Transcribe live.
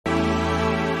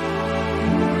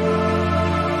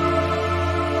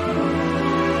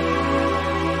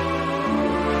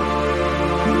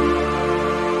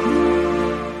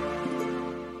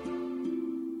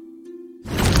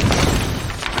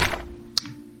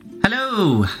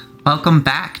Hello! Welcome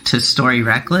back to Story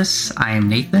Reckless. I am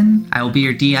Nathan. I will be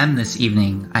your DM this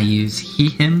evening. I use he,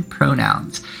 him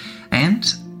pronouns. And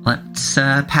let's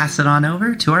pass it on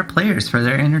over to our players for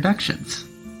their introductions.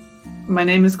 My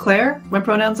name is Claire. My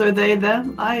pronouns are they,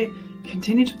 them. I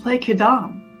continue to play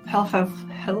Kedam, half-elf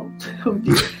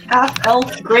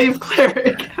grave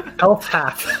cleric.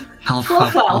 Half.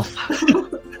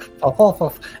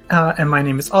 And my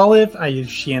name is Olive. I use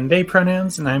she and they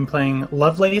pronouns, and I'm playing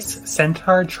Lovelace,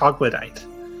 Centaur Troglodyte.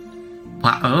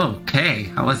 Wow,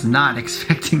 okay. I was not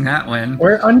expecting that one.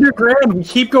 We're underground. We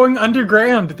keep going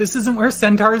underground. This isn't where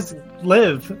centaurs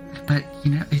live. But,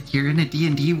 you're in a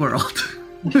D&D world.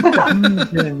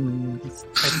 Dungeons.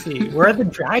 I see. Where are the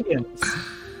dragons?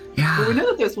 Yeah. Well, we know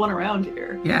that there's one around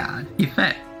here. Yeah, you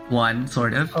met one,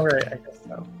 sort of. All right, I guess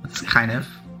so. It's kind of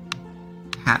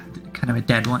a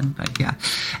dead one, but yeah.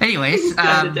 Anyways,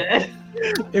 Kind of dead.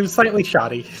 It was slightly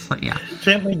shoddy. But yeah.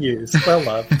 Gently used. Well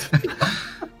loved.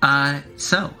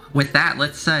 So with that,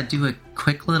 let's do a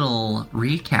quick little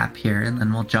recap here, and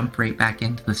then we'll jump right back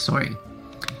into the story.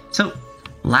 So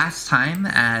last time,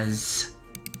 as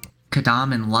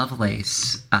Kedam and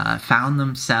Lovelace found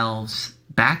themselves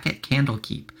back at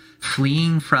Candlekeep,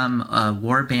 fleeing from a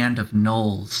warband of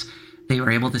gnolls, they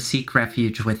were able to seek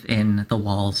refuge within the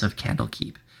walls of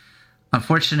Candlekeep.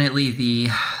 Unfortunately, the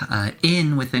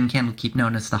inn within Candlekeep,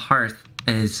 known as the Hearth,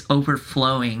 is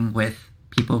overflowing with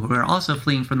people who are also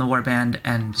fleeing from the warband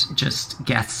and just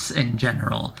guests in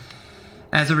general.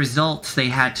 As a result, they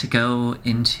had to go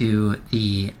into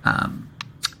the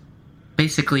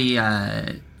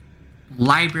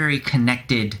library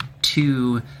connected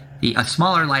to a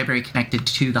smaller library connected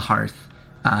to the Hearth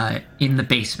in the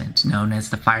basement, known as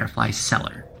the Firefly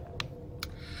Cellar.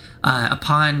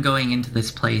 Upon going into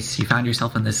this place, you found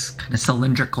yourself in this kind of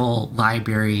cylindrical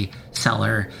library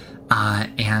cellar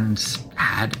and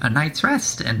had a night's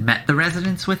rest and met the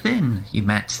residents within. You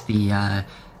met the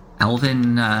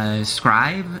elven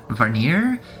scribe,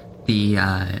 Varnir, the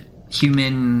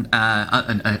human,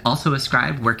 also a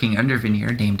scribe working under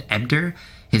Varnir named Ebder,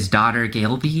 his daughter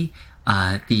Galeby,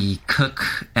 the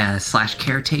cook /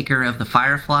 caretaker of the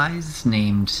Fireflies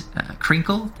named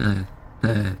Crinkle, the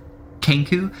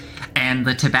Kenku, and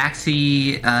the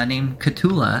tabaxi named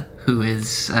Cthulhu, who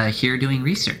is here doing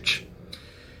research.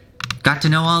 Got to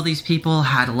know all these people,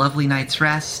 had a lovely night's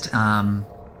rest,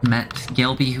 met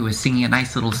Galeby, who was singing a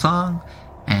nice little song,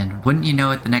 and wouldn't you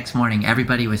know it, the next morning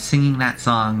everybody was singing that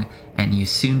song, and you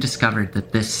soon discovered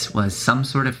that this was some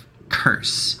sort of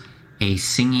curse, a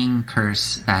singing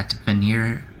curse that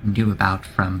Vanir knew about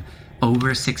from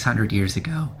over 600 years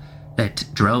ago, that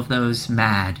drove those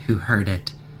mad who heard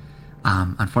it.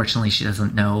 Unfortunately, she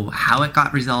doesn't know how it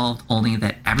got resolved, only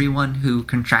that everyone who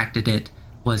contracted it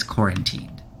was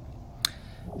quarantined.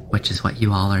 Which is what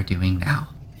you all are doing now.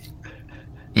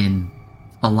 In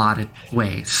a lot of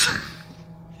ways.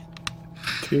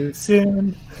 Too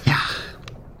soon. Yeah.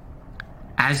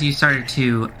 As you started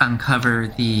to uncover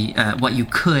the what you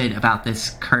could about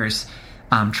this curse,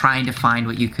 trying to find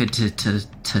what you could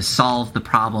to solve the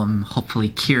problem, hopefully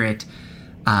cure it,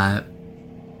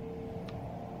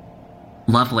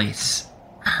 Lovelace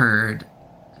heard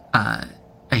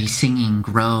a singing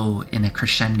grow in a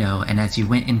crescendo, and as you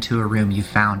went into a room, you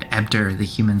found Ebder, the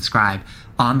human scribe,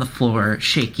 on the floor,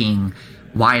 shaking,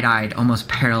 wide-eyed, almost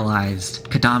paralyzed.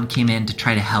 Kedam came in to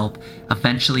try to help.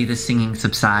 Eventually, the singing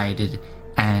subsided,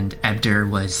 and Ebder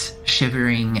was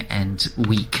shivering and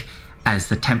weak as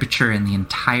the temperature in the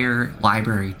entire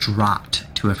library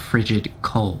dropped to a frigid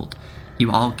cold.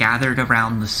 You all gathered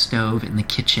around the stove in the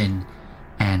kitchen,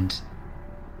 and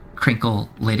Crinkle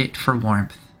lit it for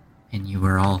warmth, and you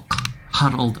were all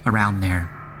huddled around there,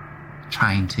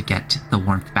 trying to get the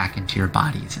warmth back into your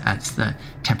bodies as the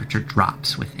temperature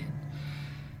drops within.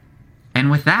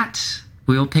 And with that,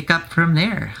 we'll pick up from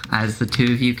there as the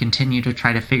two of you continue to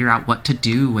try to figure out what to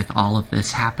do with all of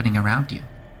this happening around you.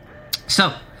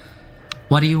 So,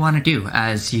 what do you want to do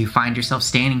as you find yourself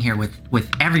standing here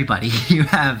with everybody? You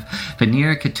have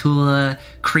Vanir, Cthulhu,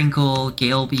 Crinkle,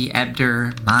 Galeby,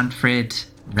 Ebder, Manfred,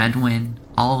 Redwin,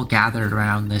 all gathered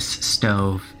around this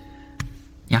stove.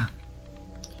 Yeah.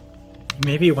 You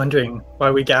may be wondering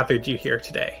why we gathered you here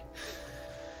today.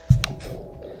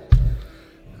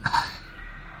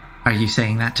 Are you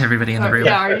saying that to everybody in the room?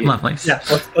 Yeah, are you? Lovely. Yeah,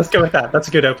 let's go with that. That's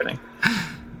a good opening.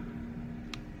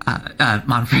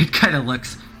 Manfred kind of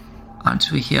looks,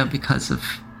 aren't we here because of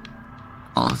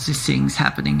all of these things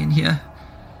happening in here?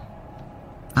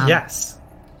 Yes.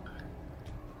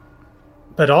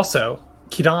 But also,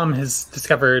 Kedam has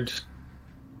discovered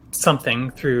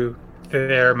something through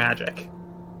their magic.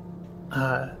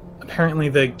 apparently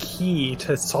the key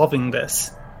to solving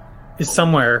this is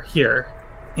somewhere here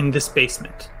in this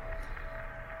basement.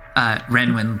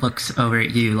 Renwyn looks over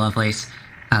at you, Lovelace,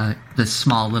 the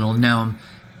small little gnome.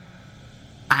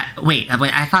 Wait,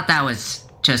 I thought that was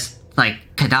just, like,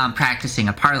 Kadam practicing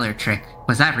a parlor trick.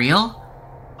 Was that real?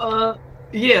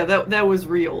 Yeah, that was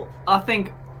real. I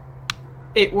think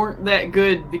it weren't that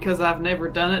good because I've never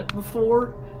done it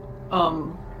before.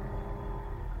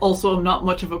 Also, I'm not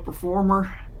much of a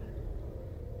performer.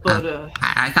 But,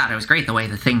 I thought it was great the way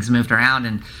the things moved around,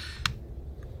 and...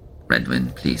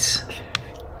 Renwyn, please.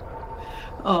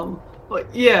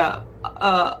 But yeah,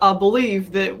 I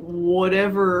believe that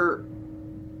whatever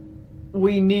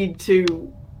we need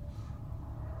to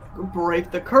break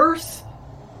the curse,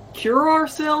 cure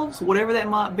ourselves, whatever that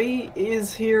might be,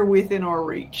 is here within our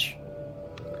reach.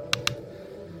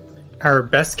 Our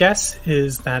best guess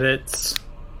is that it's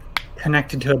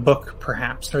connected to a book,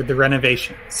 perhaps, or the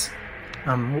renovations.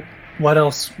 What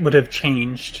else would have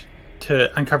changed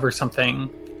to uncover something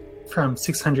from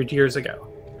 600 years ago?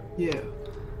 Yeah,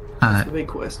 that's the big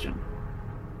question.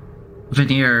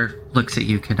 Veneer looks at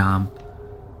you, Kadam.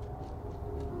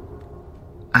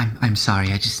 I'm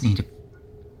sorry, I just need to...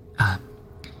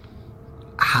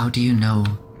 How do you know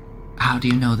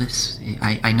this?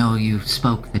 I know you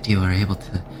spoke that you were able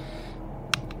to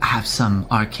have some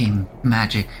arcane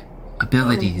magic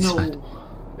abilities, no,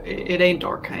 but... it ain't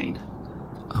arcane.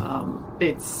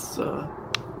 It's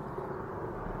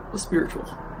spiritual.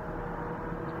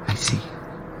 I see.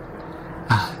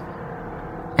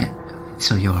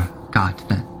 So you're God,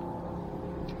 then?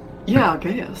 Yeah, I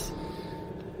guess.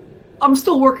 I'm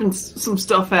still working some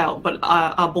stuff out, but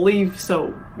I believe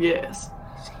so, yes.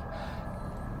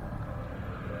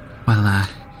 Well,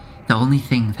 the only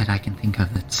thing that I can think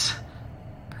of that's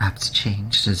perhaps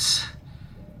changed is...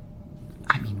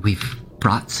 I mean, we've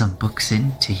brought some books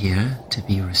into here to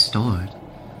be restored.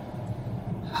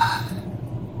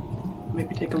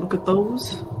 Maybe take a look at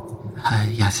those?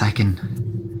 Yes, I can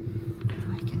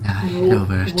head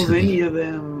over to Was any of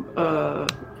them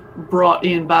brought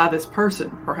in by this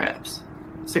person, perhaps,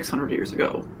 600 years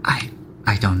ago? I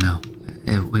don't know.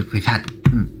 We've had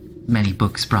many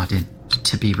books brought in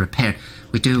to be repaired.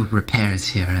 We do repairs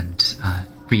here and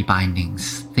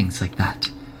rebindings, things like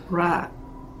that. Right.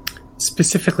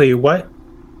 Specifically, what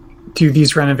do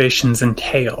these renovations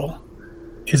entail?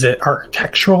 Is it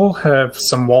architectural? Have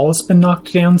some walls been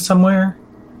knocked down somewhere?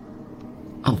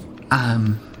 Oh,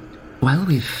 well,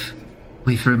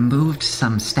 we've removed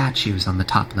some statues on the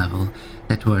top level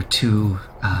that were too,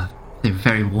 they're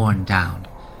very worn down.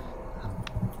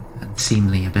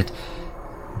 Unseemly a bit.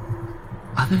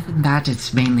 Other than that,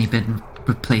 it's mainly been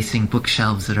replacing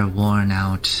bookshelves that are worn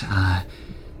out,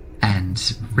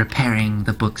 and repairing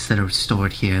the books that are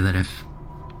stored here that have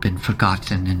been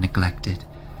forgotten and neglected.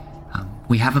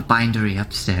 We have a bindery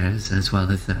upstairs, as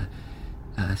well as a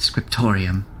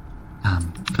scriptorium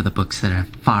for the books that are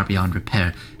far beyond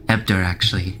repair. Ebder,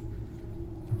 actually.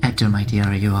 Ebder, my dear,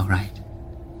 are you all right?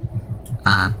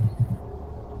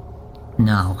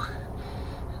 No.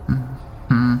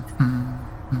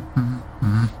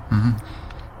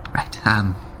 Right,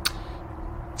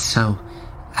 so,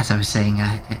 as I was saying,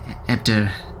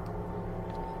 Ebder,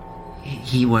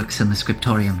 he works in the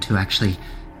scriptorium to actually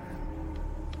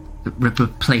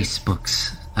replace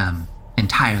books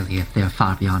entirely if they're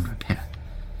far beyond repair.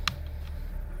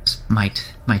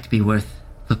 Might be worth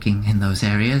looking in those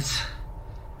areas.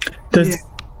 Does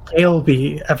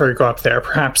Galeby ever go up there,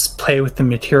 perhaps play with the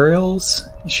materials?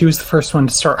 She was the first one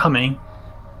to start humming.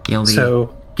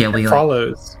 Galeby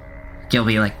follows.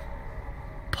 Galeby,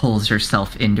 pulls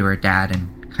herself into her dad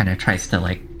and kind of tries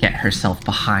to, get herself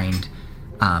behind.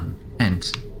 And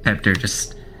Ebder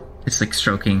just is,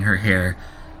 stroking her hair.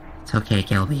 It's okay,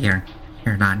 Galeby,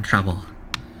 you're not in trouble.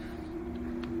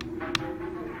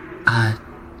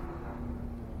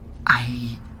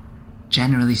 I,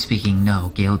 generally speaking,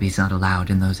 no, Galeby's not allowed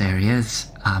in those areas.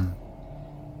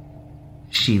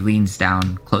 She leans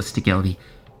down close to Galeby.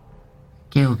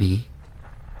 Galeby,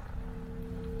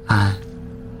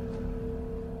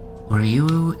 were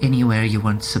you anywhere you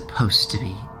weren't supposed to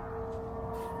be?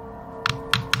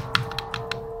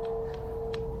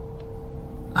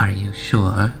 Are you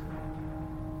sure?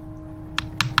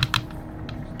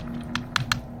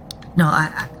 No,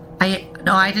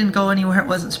 I didn't go anywhere it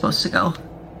wasn't supposed to go.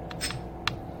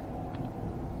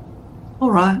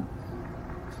 All right.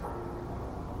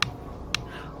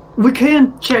 We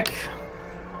can check.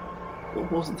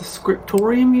 What was it, the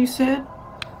scriptorium you said?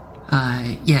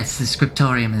 Yes, the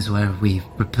scriptorium is where we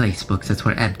replace books. That's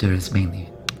where Ebder mainly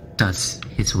does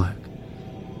his work.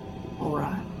 All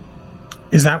right.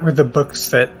 Is that where the books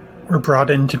that were brought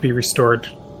in to be restored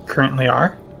currently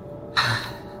are?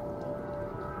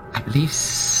 I believe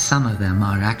some of them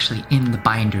are actually in the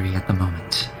bindery at the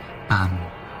moment.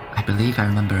 I believe I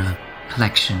remember a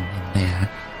collection in there.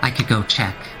 I could go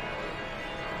check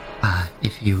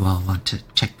if you all want to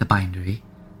check the bindery.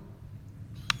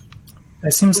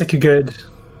 That seems like a good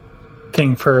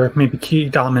thing for maybe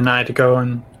Kedam and I to go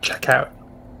and check out,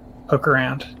 poke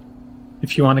around.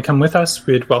 If you want to come with us,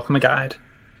 we'd welcome a guide.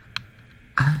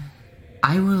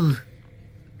 I will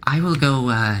go.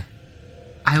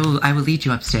 I will lead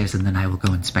you upstairs, and then I will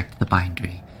go inspect the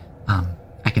bindery.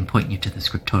 I can point you to the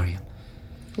scriptorium.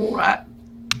 All right.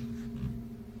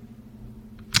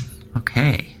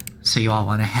 Okay, so you all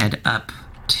want to head up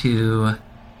to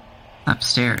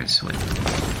upstairs with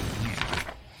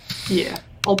me. Yeah,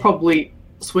 I'll probably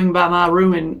swing by my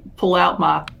room and pull out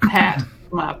my hat,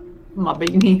 my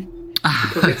beanie,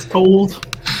 because it's cold.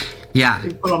 Yeah.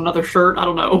 Put on another shirt. I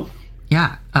don't know.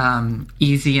 Yeah,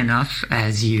 easy enough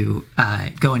as you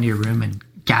go into your room and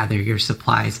gather your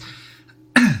supplies.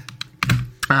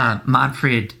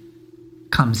 Manfred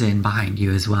comes in behind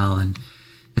you as well and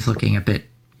is looking a bit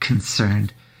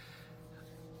concerned.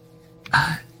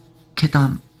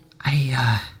 Kedam,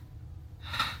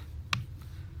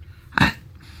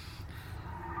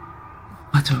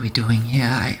 what are we doing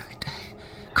here?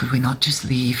 Could we not just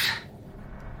leave?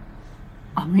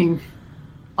 I mean,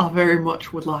 I very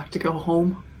much would like to go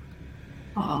home.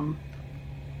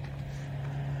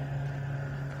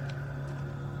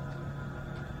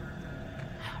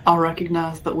 I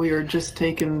recognize that we are just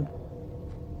taking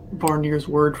Varnir's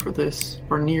word for this.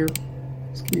 Varnir,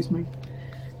 excuse me.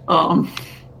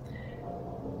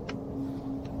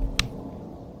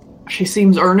 She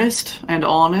seems earnest and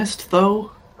honest,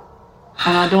 though,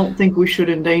 and I don't think we should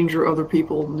endanger other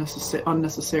people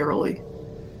unnecessarily.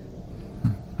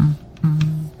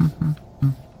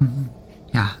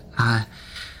 Yeah, all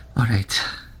right.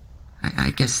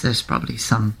 I guess there's probably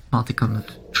some modicum of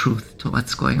truth to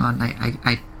what's going on.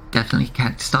 I definitely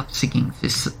can't stop singing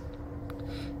this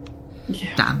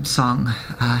damn song.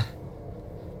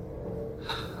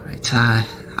 Right,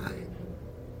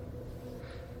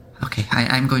 okay,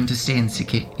 I'm going to stay in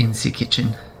the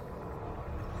kitchen.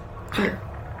 Sure.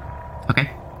 Okay.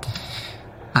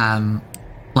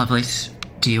 Lovelace,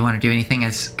 do you want to do anything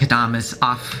as Kedam is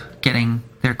off getting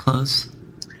their clothes?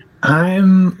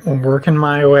 I'm working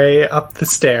my way up the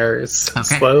stairs,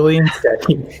 slowly and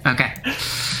steady. Okay.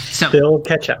 So they'll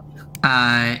catch up.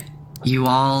 You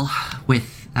all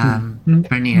with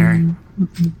Varnir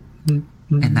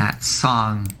and that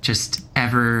song just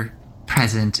ever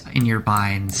present in your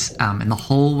minds, and the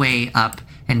whole way up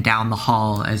and down the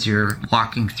hall as you're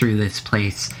walking through this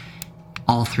place,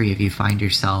 all three of you find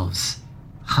yourselves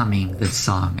humming this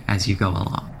song as you go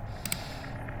along.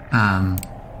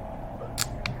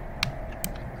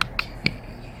 Okay.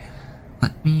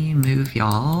 Let me move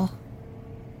y'all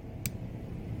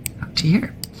out to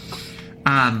here.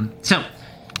 So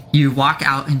you walk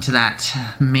out into that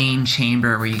main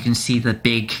chamber where you can see the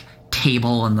big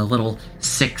table and the little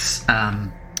 6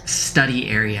 study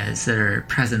areas that are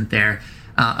present there.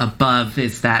 Above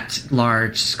is that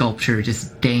large sculpture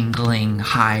just dangling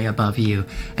high above you,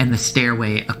 and the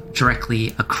stairway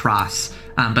directly across.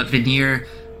 But Vanir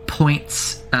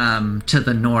points to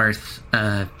the north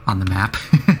on the map.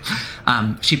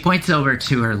 She points over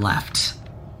to her left.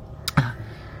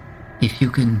 If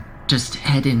you can just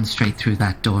head in straight through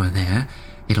that door there,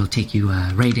 it'll take you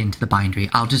right into the bindery.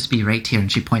 I'll just be right here,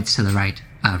 and she points to the right,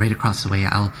 right across the way.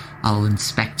 I'll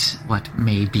inspect what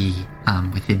may be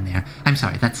within there. I'm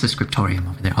sorry, that's the scriptorium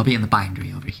over there. I'll be in the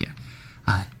bindery over here.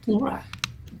 All right.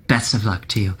 Best of luck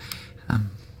to you.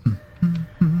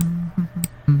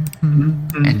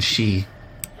 And she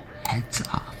heads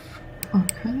off.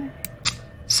 Okay.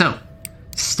 So,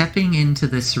 stepping into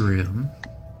this room.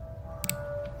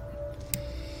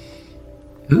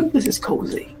 Ooh, this is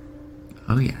cozy.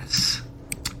 Oh, yes.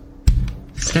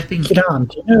 Stepping... Kedam,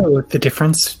 do you know the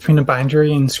difference between a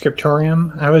bindery and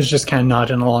scriptorium? I was just kind of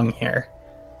nodding along here.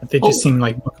 They just seem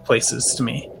like book places to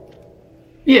me.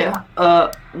 Yeah,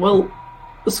 well,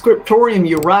 a scriptorium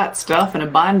you write stuff, and a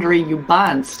bindery you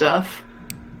bind stuff.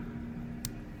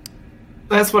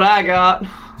 That's what I got.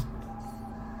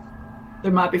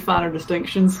 There might be finer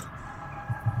distinctions.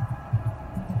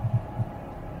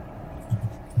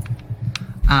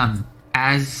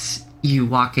 As you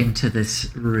walk into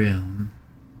this room,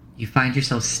 you find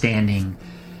yourself standing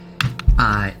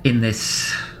in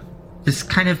this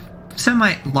kind of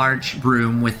semi-large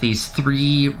room with these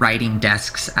 3 writing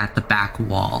desks at the back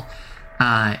wall.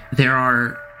 There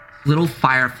are little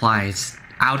fireflies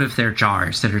out of their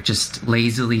jars that are just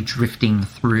lazily drifting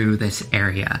through this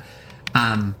area.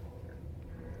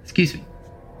 Excuse me.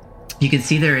 You can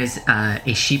see there is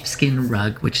a sheepskin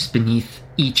rug which is beneath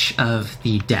each of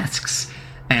the desks,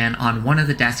 and on one of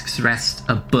the desks rests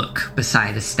a book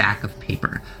beside a stack of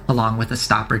paper, along with a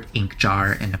stoppered ink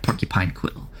jar and a porcupine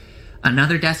quill.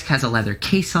 Another desk has a leather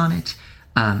case on it,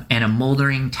 and a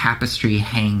moldering tapestry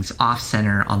hangs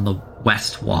off-center on the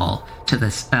west wall. To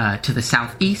the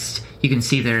southeast, you can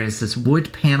see there is this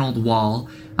wood-paneled wall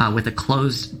with a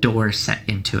closed door set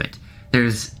into it.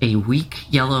 There's a weak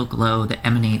yellow glow that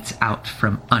emanates out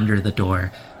from under the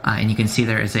door, and you can see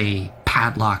there is a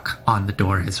padlock on the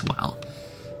door as well.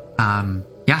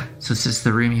 So this is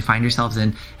the room you find yourselves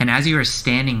in, and as you are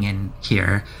standing in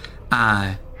here,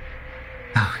 as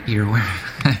you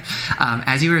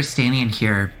were standing in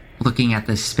here looking at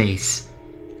this space,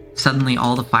 suddenly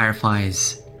all the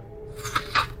fireflies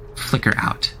flicker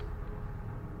out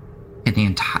in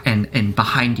the and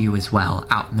behind you as well,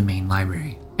 out in the main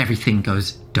library. Everything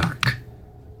goes dark.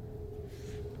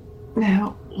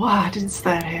 Now, why does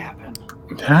that happen?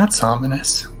 That's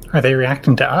ominous. Are they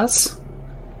reacting to us?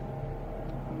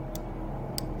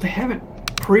 They haven't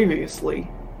previously.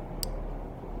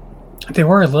 They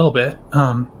were a little bit.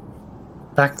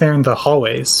 Back there in the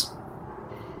hallways,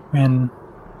 when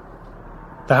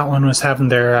that one was having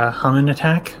their humming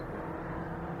attack,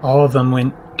 all of them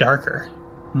went darker.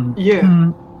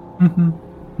 Yeah.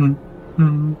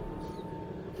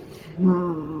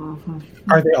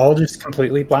 Are they all just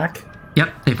completely black?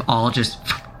 Yep, they've all just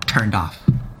turned off.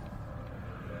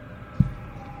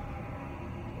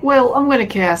 Well, I'm going to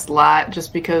cast light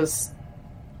just because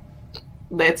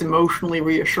that's emotionally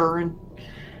reassuring.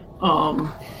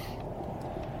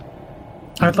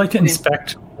 I'd like to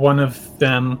inspect one of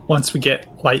them once we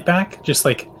get light back. Just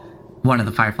like one of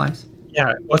the fireflies.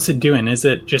 Yeah, what's it doing? Is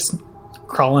it just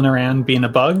crawling around being a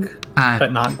bug,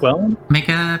 but not glowing? Make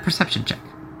a perception check.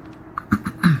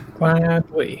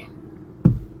 Gladly.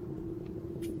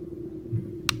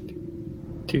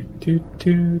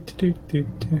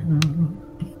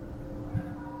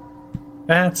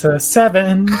 That's a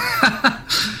 7.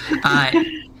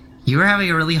 You were having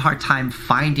a really hard time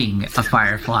finding a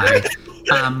firefly,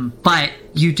 but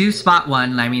you do spot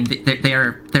one. I mean,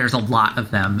 there's a lot of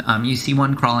them. You see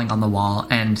one crawling on the wall,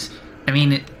 and I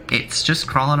mean, it's just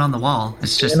crawling on the wall.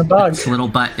 It's just its little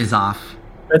butt is off.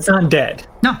 It's not dead.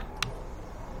 No.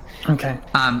 Okay.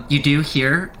 You do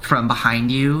hear from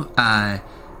behind you,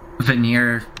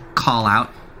 Veneer call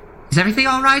out, "Is everything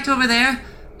all right over there?"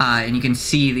 And you can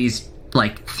see these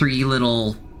like 3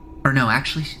 little, or no,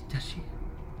 actually, does she?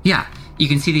 Yeah, you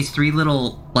can see these 3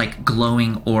 little like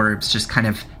glowing orbs just kind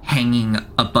of hanging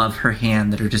above her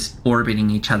hand that are just orbiting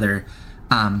each other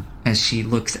as she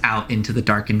looks out into the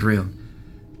darkened room.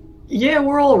 Yeah,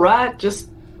 we're all right. Just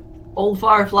old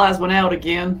fireflies went out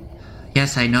again.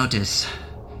 Yes, I noticed.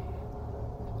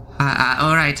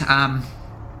 All right.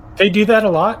 They do that a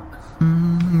lot?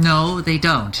 No, they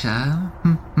don't.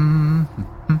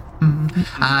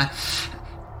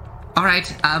 All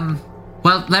right.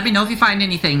 Well, let me know if you find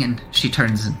anything. And she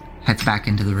turns and heads back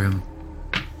into the room.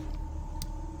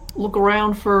 Look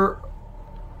around for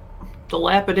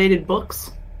dilapidated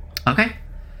books. Okay.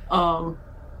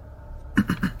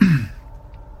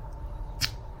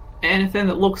 Anything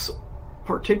that looks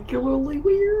particularly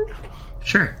weird?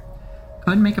 Sure. Go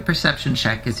ahead and make a perception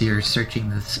check as you're searching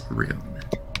this room.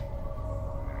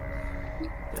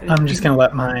 I'm just going to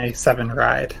let my 7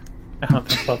 ride. I don't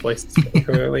think Love Voice is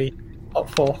particularly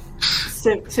helpful.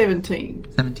 17.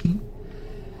 17?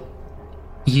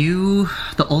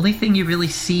 The only thing you really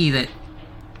see that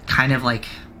kind of like,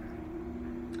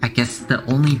 I guess the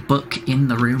only book in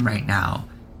the room right now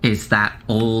is that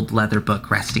old leather book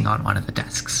resting on one of the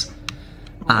desks.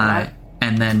 Right.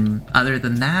 And then other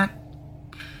than that,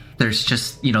 there's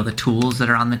just, the tools that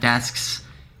are on the desks.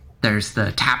 There's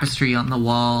the tapestry on the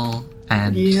wall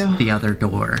and the other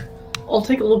door. I'll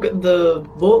take a look at the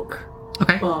book.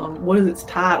 Okay. What is its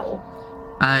title?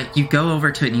 You go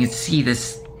over to it and you see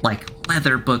this like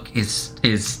leather book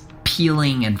is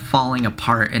peeling and falling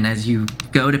apart, and as you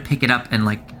go to pick it up and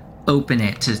like open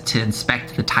it to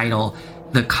inspect the title,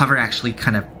 the cover actually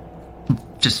kind of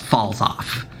just falls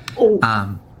off. Oh.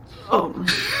 All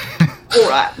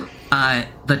right.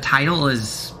 The title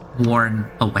is worn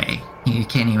away. You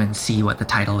can't even see what the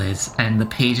title is, and the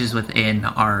pages within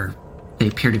they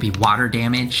appear to be water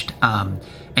damaged.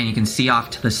 And you can see off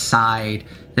to the side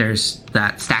there's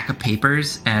that stack of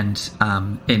papers, and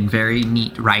in very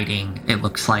neat writing, it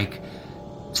looks like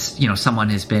someone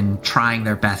has been trying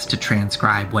their best to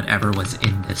transcribe whatever was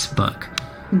in this book.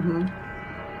 Mm-hmm.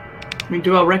 I mean,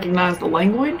 do I recognize the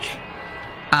language?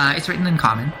 It's written in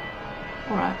common.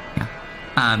 All right. Yeah.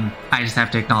 I just have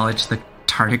to acknowledge the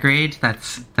tardigrade.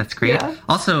 That's great. Yeah.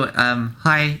 Also,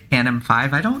 hi,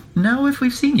 Anim5. I don't know if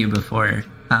we've seen you before.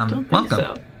 Don't think Welcome.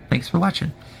 so. Thanks for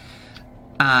watching.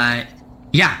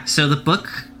 Yeah, so the book,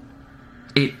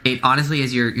 it honestly,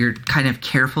 as you're kind of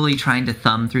carefully trying to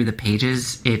thumb through the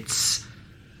pages, it's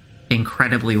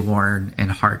incredibly worn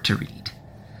and hard to read.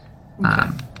 Okay.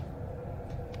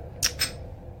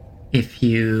 If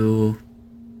you,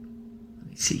 let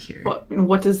me see here.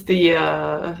 What is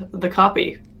the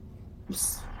copy?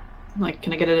 Like,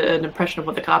 can I get an impression of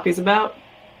what the copy's about?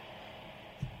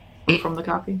 From the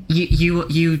copy?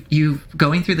 You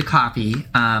going through the copy,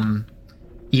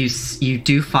 you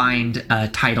do find a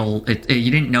title.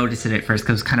 You didn't notice it at first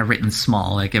because it was kind of written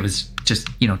small, like it was just,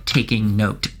 taking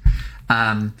note.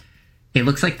 It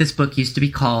looks like this book used to be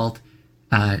called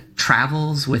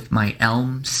Travels with My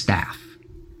Elm Staff.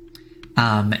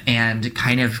 And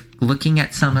kind of looking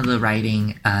at some of the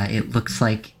writing, it looks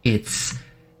like it's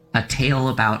a tale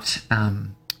about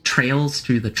trails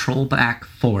through the Trollback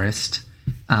Forest.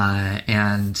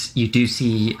 And you do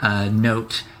see a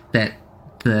note that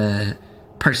the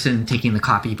person taking the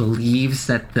copy believes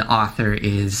that the author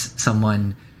is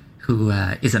someone who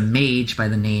is a mage by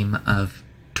the name of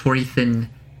Torthin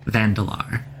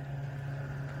Vandalar.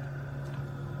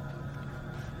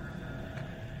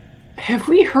 Have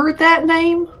we heard that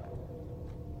name?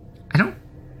 I don't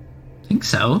think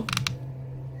so.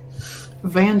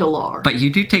 Vandalar. But you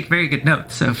do take very good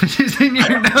notes, so if it is in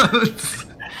your notes.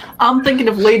 I'm thinking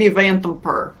of Lady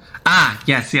Vanthampur. Ah,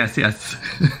 yes. I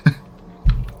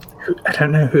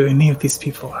don't know who any of these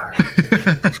people are.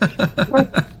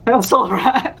 That's all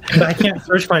right. And I can't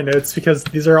search my notes because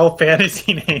these are all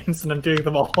fantasy names and I'm doing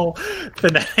them all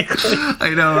phonetically.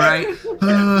 I know, right?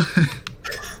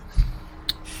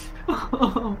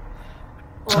 All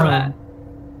right.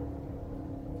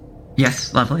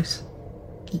 Yes, Lovelace.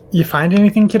 You find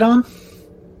anything, Kadam?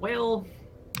 Well,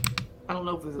 I don't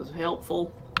know if this is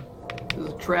helpful. This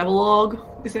is a travelogue,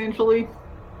 essentially.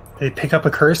 They pick up a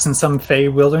curse in some Fey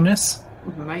wilderness.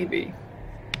 Maybe.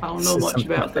 I don't This know is much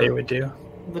something about Fey would do.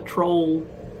 the troll.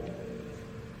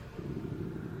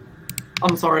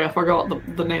 I'm sorry, I forgot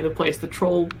the name of the place. The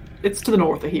troll. It's to the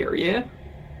north of here, yeah?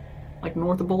 Like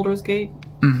north of Baldur's Gate?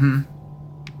 Mm-hmm.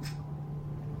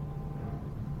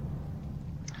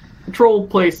 The troll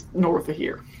place north of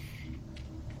here.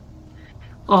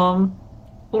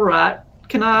 Alright.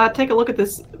 Can I take a look at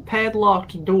this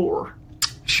padlocked door?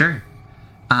 Sure.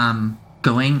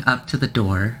 Going up to the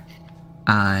door,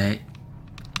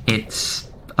 it's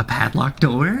a padlocked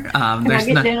door. Can I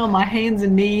get down on my hands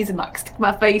and knees and like stick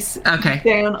my face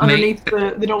down underneath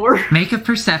the door? Make a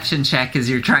perception check as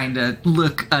you're trying to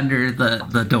look under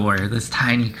the door, this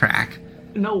tiny crack.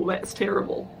 No, that's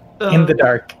terrible. In the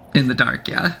dark. In the dark,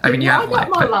 yeah. I mean, you have light,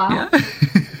 my but light.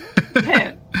 yeah.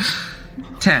 10.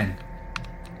 10.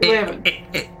 11.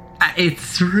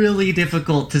 It's really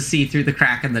difficult to see through the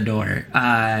crack in the door.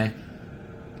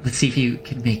 Let's see if you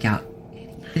can make out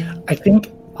anything. I think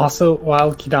also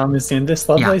while Kadam is in this,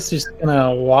 Lovelace is just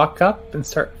gonna walk up and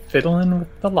start fiddling with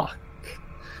the lock.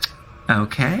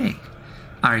 Okay.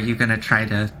 Are you gonna try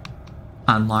to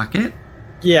unlock it?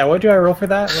 Yeah, what do I roll for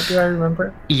that? What do I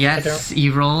remember? Yes,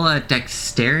 you roll a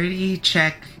dexterity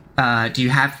check. Do you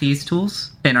have these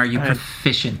tools? And are you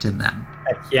proficient in them?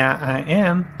 Yeah, I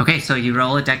am. Okay, so you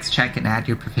roll a dex check and add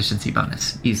your proficiency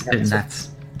bonus. And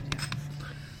that's...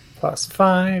 Plus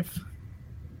 5.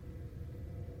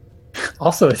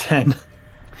 Also a 10.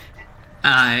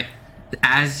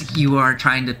 As you are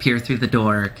trying to peer through the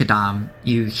door, Kadam,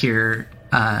 you hear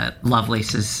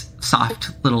Lovelace's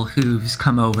soft little hooves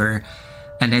come over.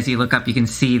 And as you look up, you can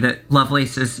see that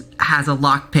Lovelace has a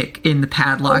lockpick in the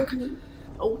padlock.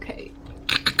 Okay.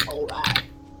 All right.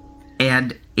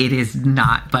 And it is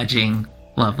not budging,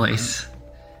 Lovelace.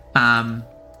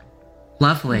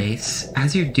 Lovelace,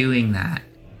 as you're doing that,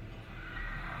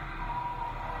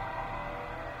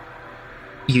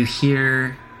 you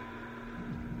hear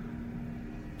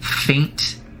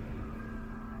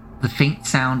the faint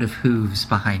sound of hooves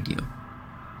behind you.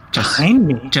 Behind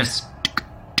me? Just...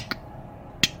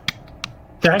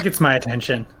 That gets my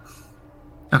attention.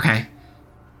 Okay.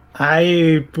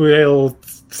 I will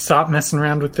stop messing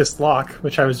around with this lock,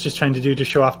 which I was just trying to do to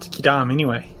show off to Kadam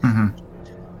anyway. Mm-hmm.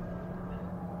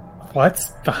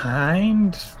 What's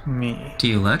behind me? Do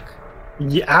you look?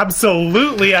 Yeah,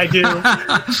 absolutely I do.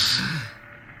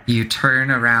 You turn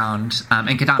around,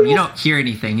 and Kadam, you don't hear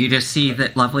anything. You just see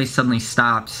that Lovelace suddenly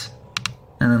stops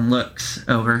and then looks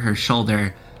over her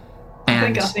shoulder.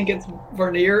 And I think it's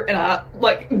Vernier, and I,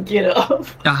 get up.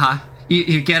 Uh-huh.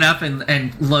 You get up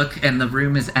and look, and the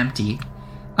room is empty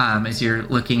as you're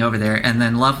looking over there. And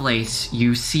then, Lovelace,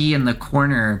 you see in the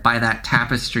corner by that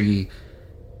tapestry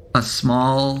a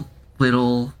small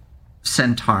little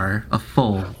centaur, a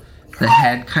foal, the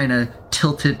head kind of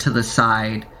tilted to the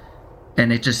side,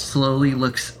 and it just slowly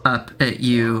looks up at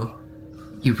you.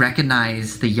 You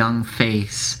recognize the young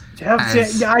face. Yeah,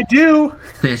 I do.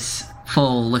 This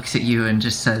foal looks at you and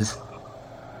just says,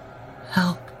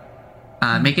 "Help."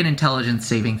 Make an intelligence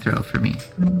saving throw for me.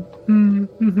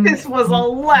 This was a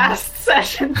last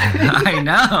session. I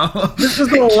know. This is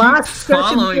the last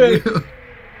session. Following you.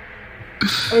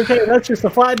 Okay, that's just a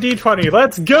flat D20.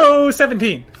 Let's go,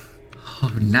 17.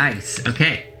 Oh, nice.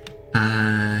 Okay.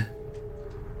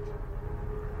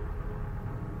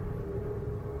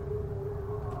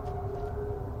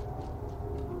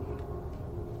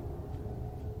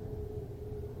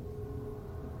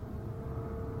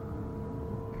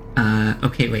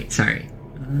 Okay, wait, sorry.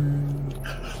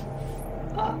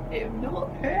 I am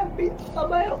not happy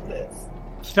about this.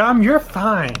 Tom, you're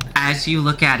fine. As you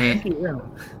look at it,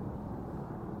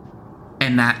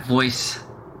 and that voice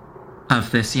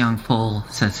of this young foal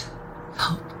says,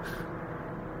 "Help,"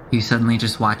 you suddenly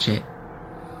just watch it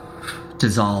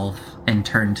dissolve and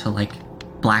turn to like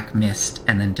black mist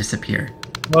and then disappear.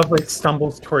 Lovelace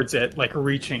stumbles towards it, like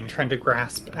reaching, trying to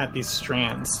grasp at these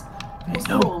strands.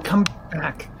 No, wrong? come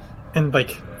back. And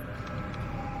like,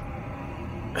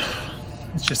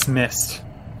 it's just mist.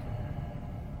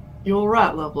 You all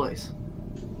right, Lovelace?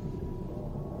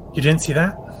 You didn't see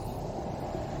that?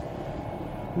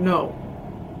 No.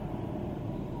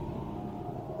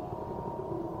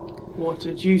 What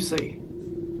did you see?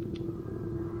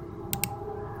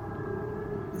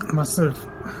 Must have,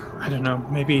 I don't know,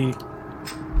 maybe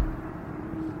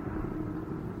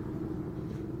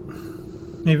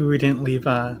we didn't leave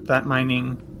that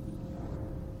mining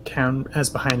town as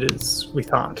behind as we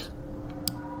thought.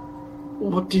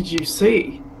 What did you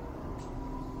see?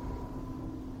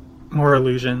 More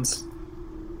illusions.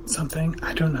 Something,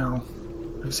 I don't know.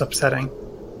 It was upsetting.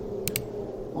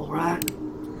 All right.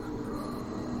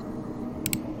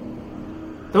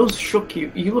 Those shook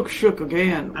you. You look shook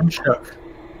again. I'm shook.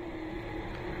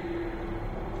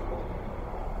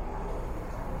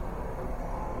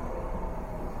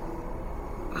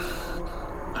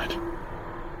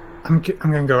 I'm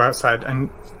gonna go outside, and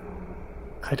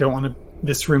I don't want to.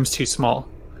 This room's too small,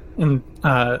 and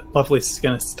Lovelace is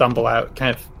gonna stumble out,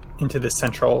 kind of into the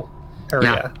central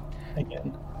area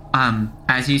again.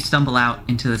 As you stumble out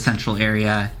into the central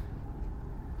area,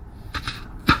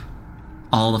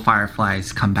 all the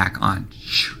fireflies come back on,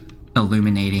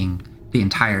 illuminating the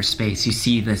entire space. You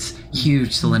see this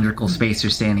huge cylindrical space you're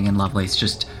standing in, Lovelace,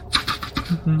 just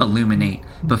illuminate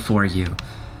before you.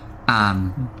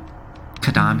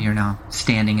 Kadam, you're now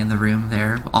standing in the room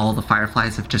there. All the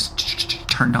fireflies have just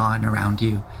turned on around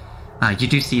you. You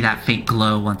do see that faint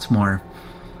glow once more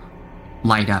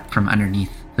light up from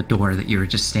underneath the door that you were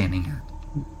just standing at.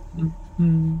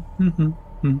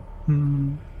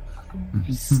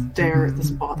 Stare at the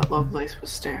spot that Lovelace was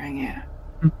staring at.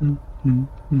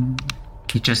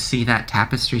 You just see that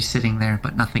tapestry sitting there,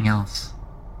 but nothing else.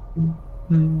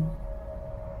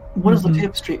 What is the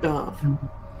tapestry of?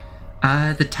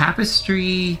 The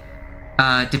tapestry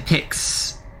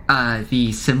depicts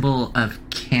the symbol of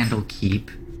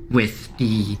Candlekeep with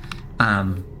the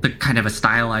kind of a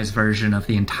stylized version of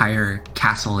the entire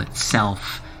castle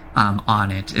itself on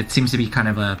it. It seems to be kind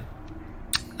of a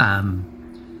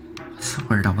what's the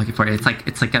word I'm looking for?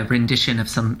 It's like a rendition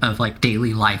of like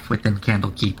daily life within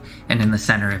Candlekeep, and in the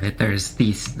center of it there's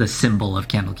the symbol of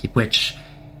Candlekeep, which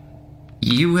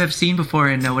you have seen before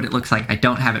and know what it looks like. I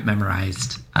don't have it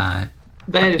memorized.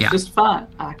 That is just fine.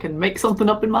 I can make something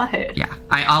up in my head. Yeah,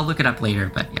 I'll look it up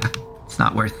later, but yeah, it's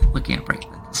not worth looking up right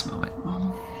at this moment.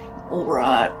 All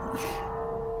right.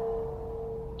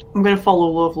 I'm going to follow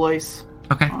Lovelace.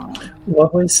 Okay.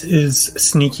 Lovelace is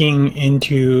sneaking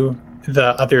into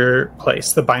the other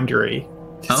place, the bindery,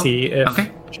 to see if,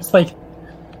 just like,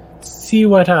 see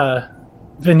what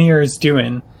Veneer is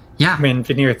doing. Yeah. When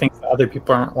Veneer thinks that other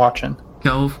people aren't watching.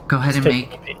 Go ahead and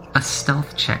make a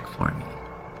stealth check for me.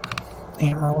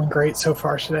 Ain't rolling great so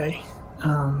far today.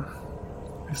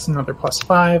 This is another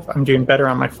 +5. I'm doing better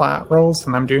on my flat rolls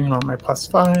than I'm doing on my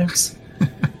 +5s.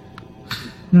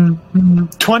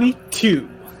 22.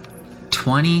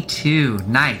 22.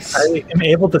 Nice. I am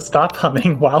able to stop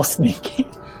humming while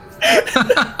sneaking.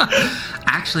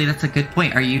 Actually, that's a good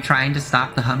point. Are you trying to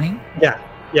stop the humming? Yeah,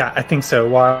 I think so.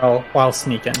 While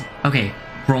sneaking. Okay,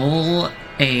 roll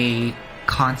a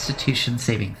Constitution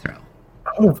saving throw.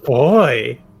 Oh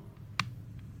boy.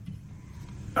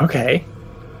 Okay.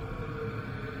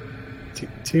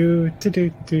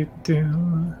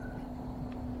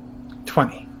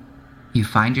 20. You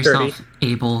find yourself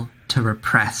able to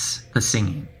repress the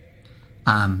singing.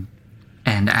 And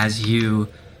as you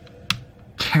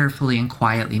carefully and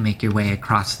quietly make your way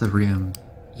across the room,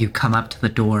 you come up to the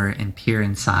door and peer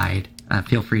inside.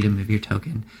 Feel free to move your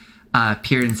token.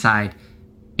 Peer inside,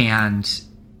 and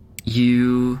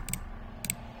you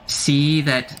see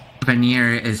that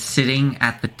Vanir is sitting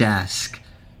at the desk,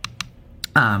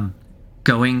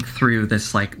 going through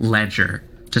this like ledger,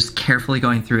 just carefully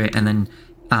going through it, and then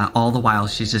all the while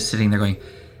she's just sitting there going,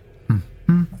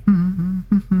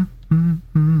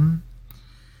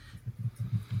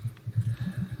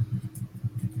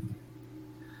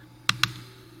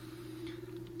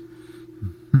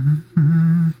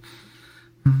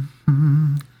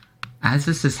 as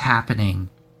this is happening,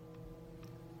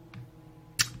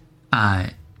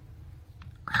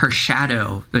 her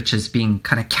shadow, which is being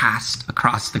kind of cast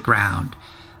across the ground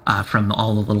from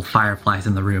all the little fireflies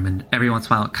in the room, and every once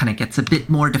in a while it kind of gets a bit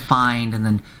more defined and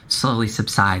then slowly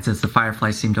subsides as the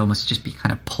fireflies seem to almost just be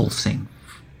kind of pulsing.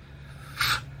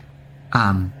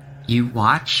 You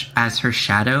watch as her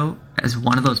shadow, as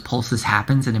one of those pulses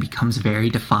happens and it becomes very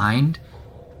defined,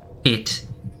 it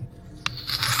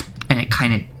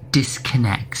kind of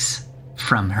disconnects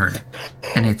from her,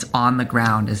 and it's on the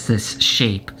ground as this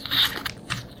shape,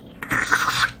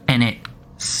 and it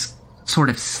sort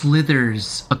of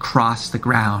slithers across the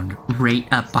ground right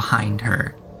up behind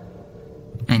her,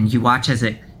 and you watch as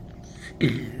it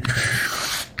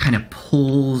kind of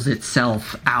pulls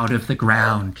itself out of the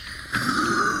ground,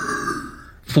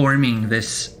 forming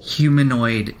this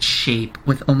humanoid shape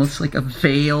with almost like a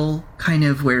veil kind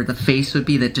of where the face would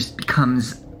be, that just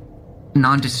becomes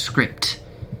nondescript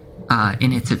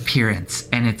in its appearance,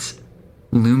 and it's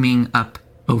looming up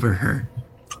over her.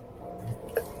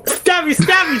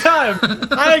 Stabby time!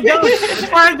 I go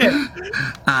target!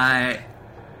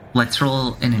 Let's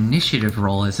roll an initiative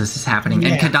roll as this is happening. Yeah.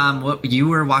 And Kadam, what, you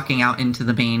were walking out into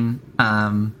the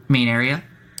main area?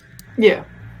 Yeah.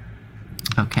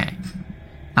 Okay.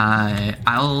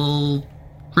 I'll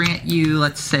grant you,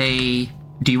 let's say,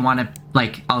 do you want to,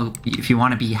 like, if you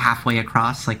want to be halfway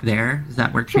across, like there, does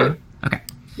that work for you? Okay.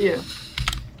 Yeah.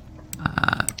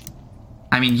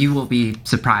 I mean, you will be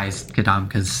surprised, Kadam,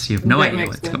 because you have no idea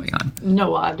what's going on.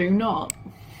 No, I do not.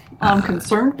 I'm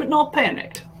concerned, but not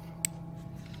panicked.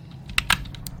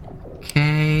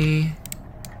 Okay.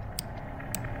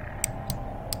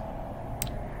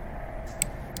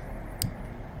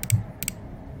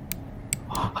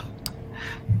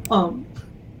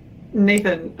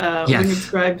 Nathan, yes. when you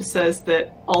scribe says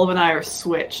that Olive and I are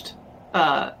switched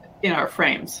in our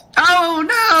frames. Oh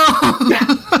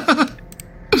no!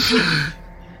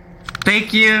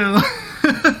 Thank you.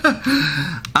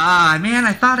 Man,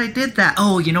 I thought I did that.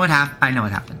 Oh, you know what happened? I know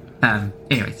what happened.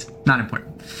 Anyways, not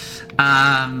important.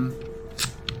 All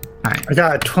right. I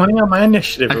got a 20 on my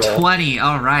initiative roll. 20.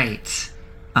 All right.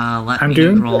 Let me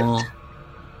roll. Good.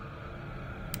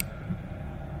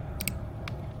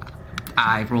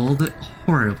 I rolled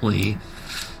horribly.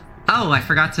 Oh, I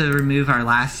forgot to remove our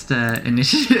last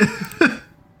initiative.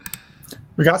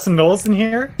 We got some gnolls in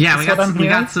here? Yeah, we got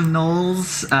some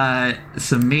gnolls,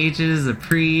 some mages, a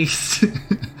priest.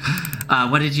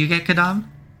 What did you get, Kadam?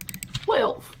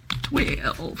 12.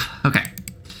 12. Okay.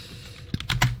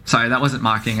 Sorry, that wasn't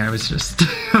mocking. I was just...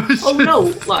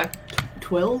 No, like,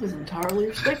 12 is entirely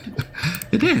respectable.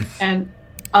 It is. And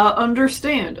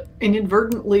understand,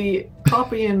 inadvertently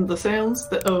copying the sounds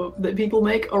that people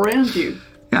make around you.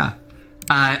 Yeah.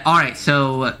 All right,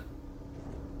 so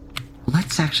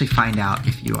let's actually find out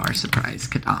if you are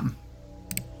surprised, Kadam.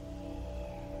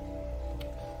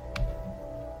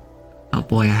 Oh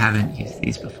boy, I haven't used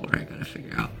these before. I gotta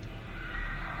figure out.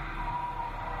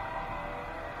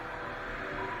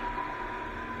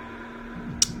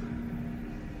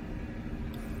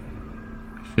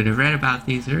 Should have read about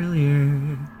these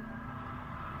earlier.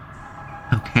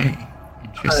 Okay,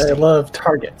 interesting. I love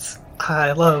targets.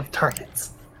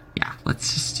 Yeah,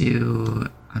 let's just do...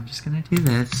 I'm just gonna do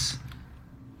this.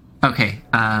 Okay,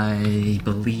 I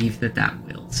believe that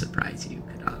will surprise you,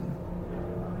 Kadam.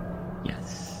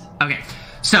 Yes. Okay,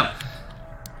 so...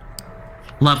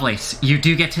 Lovelace, you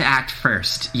do get to act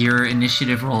first. Your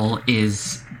initiative roll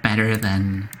is better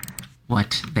than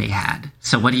what they had.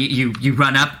 So what do you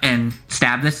run up and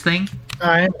stab this thing?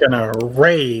 I'm gonna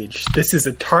rage. This is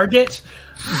a target.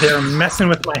 They're messing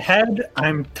with my head.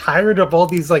 I'm tired of all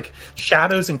these like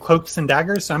shadows and cloaks and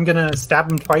daggers, so I'm gonna stab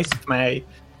them twice with my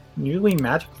newly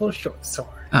magical short sword.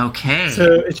 Okay.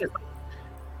 So it's just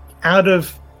out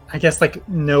of I guess like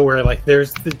nowhere, like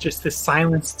there's just this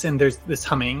silence and there's this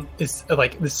humming, is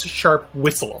like this sharp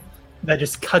whistle that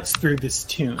just cuts through this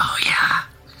tune. Oh yeah.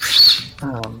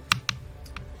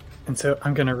 And so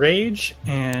I'm gonna rage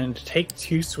and take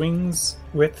 2 swings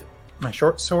with my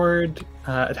short sword,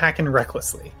 attacking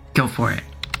recklessly. Go for it.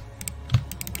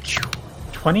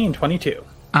 20 and 22.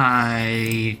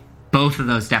 Both of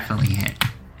those definitely hit.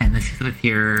 And this is with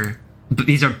your...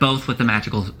 These are both with the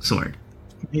magical sword.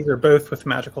 These are both with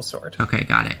magical sword. Okay,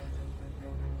 got it.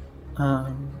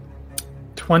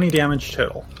 20 damage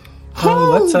total.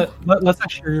 Oh, let's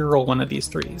actually roll one of these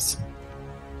 3s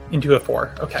into a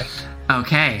 4. Okay.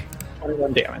 Okay.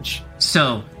 21 damage.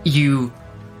 So you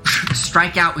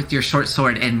strike out with your short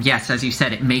sword, and yes, as you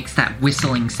said, it makes that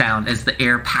whistling sound as the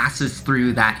air passes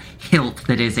through that hilt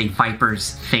that is a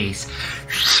viper's face.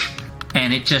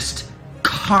 And it just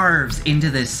carves into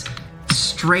this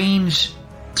strange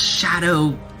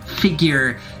shadow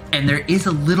figure, and there is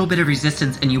a little bit of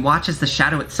resistance, and you watch as the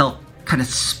shadow itself kind of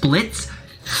splits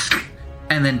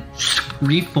and then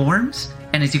reforms,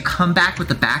 and as you come back with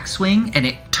the backswing and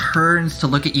it turns to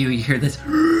look at you, you hear this,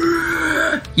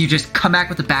 you just come back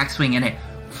with the backswing and it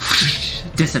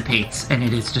dissipates and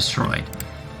it is destroyed.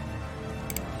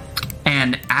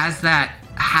 And as that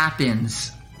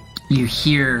happens, you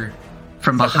hear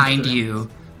from behind you,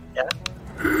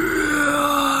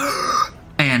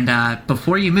 and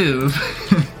before you move,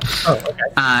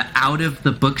 out of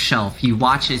the bookshelf, you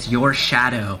watch as your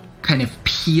shadow kind of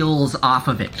peels off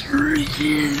of it.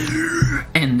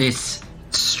 And this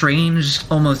strange,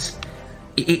 almost,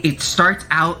 it starts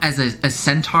out as a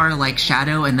centaur-like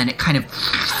shadow, and then it kind of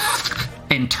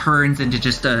and turns into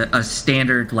just a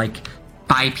standard, like,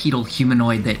 bipedal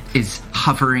humanoid that is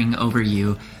hovering over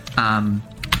you,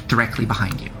 directly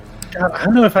behind you. God, I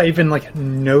don't know if I even like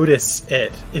notice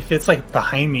it. If it's like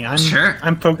behind me,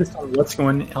 I'm focused on what's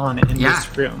going on in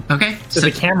this room. Okay, so the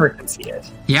camera can see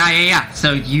it. Yeah.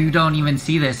 So you don't even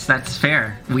see this. That's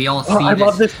fair. We all see. I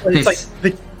love this. It's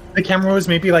like the camera was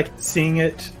maybe like seeing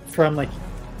it from like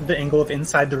the angle of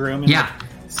inside the room, and like,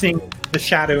 seeing the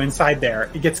shadow inside there.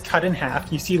 It gets cut in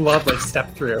half. You see Lovelace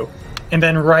step through, and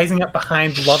then rising up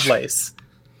behind Lovelace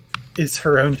is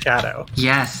her own shadow.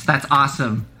 Yes, that's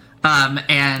awesome.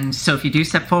 And so if you do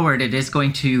step forward, it is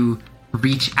going to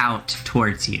reach out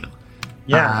towards you.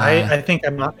 Yeah, I think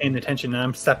I'm not paying attention, and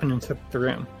I'm stepping into the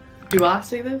room. Do I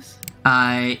see this?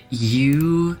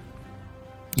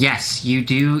 Yes, you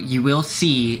do. You will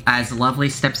see as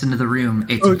Lovelace steps into the room.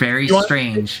 It's very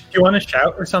strange. Do you want to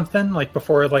shout or something, like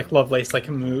before like Lovelace like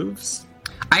moves?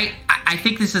 I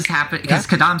think this is happening because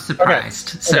Kadam's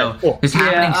surprised. So cool. it's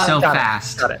happening so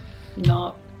fast. Got it.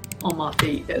 Not on my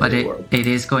feet, but it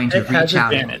is going to reach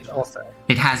out. Advantage also.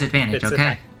 It has advantage. It's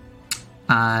okay.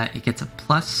 It gets a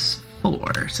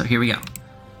 +4. So here we go.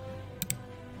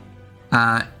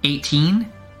 18.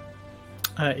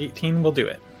 18 will do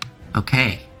it.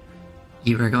 Okay.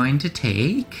 You are going to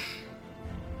take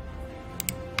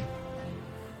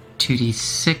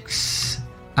 2d6,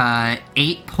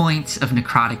 8 points of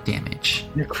necrotic damage.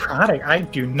 Necrotic? I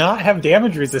do not have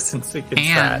damage resistance against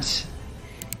that.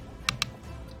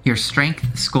 Your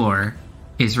strength score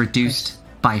is reduced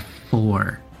by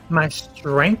 4. My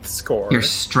strength score? Your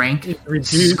strength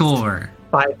score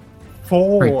by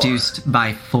 4. Reduced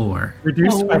by 4.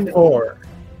 Reduced by 4.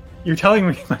 You're telling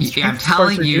me my strength I'm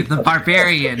telling you, the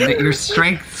barbarian, that your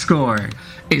strength score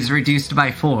is reduced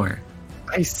by 4.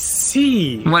 I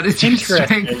see. What is your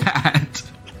strength at?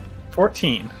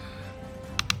 14.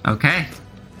 Okay.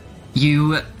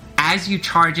 As you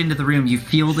charge into the room, you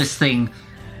feel this thing,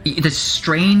 this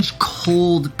strange,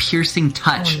 cold, piercing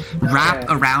touch wrap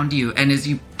around you, and as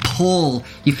you pull,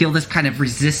 you feel this kind of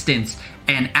resistance,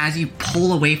 and as you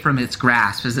pull away from its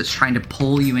grasp, as it's trying to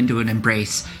pull you into an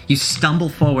embrace, you stumble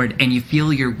forward, and you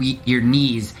feel your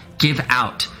knees give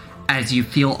out as you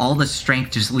feel all the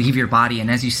strength just leave your body,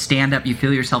 and as you stand up, you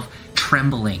feel yourself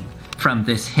trembling from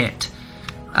this hit.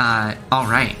 All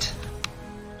right.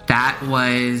 That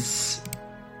was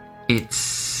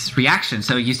its reaction,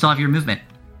 so you still have your movement.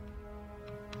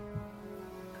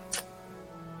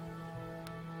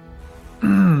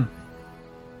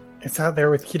 It's out there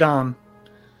with Kidam.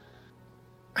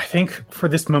 I think for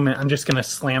this moment, I'm just going to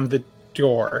slam the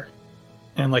door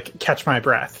and like catch my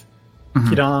breath. Mm-hmm.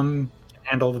 Kidam can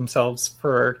handle themselves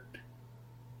for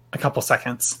a couple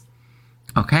seconds.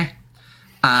 Okay.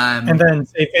 And then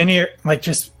if any, like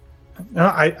just, no,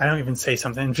 I don't even say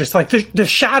something. Just like the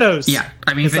shadows. Yeah.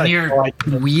 I mean, Veneer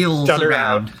wheels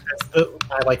around.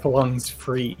 My like lungs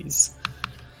freeze.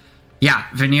 Yeah.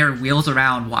 Veneer wheels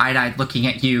around wide-eyed looking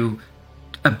at you,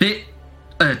 a bit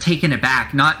taken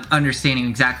aback, not understanding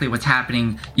exactly what's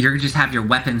happening. You just have your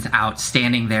weapons out,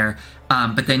 standing there.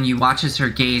 But then you watch as her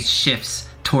gaze shifts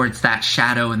towards that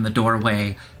shadow in the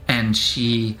doorway, and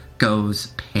she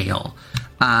goes pale.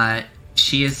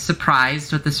 She is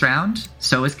surprised with this round.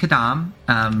 So is Kadam.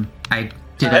 I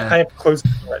have closed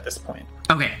the door at this point.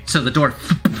 Okay, so the door,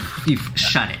 you've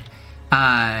shut it.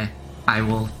 I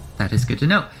will. That is good to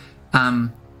know.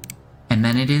 And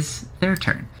then it is their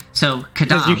turn. So Kadam,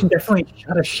 because you can definitely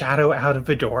shut a shadow out of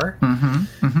a door.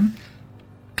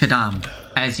 Kadam,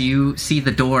 as you see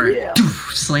the door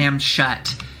slam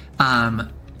shut,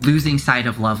 losing sight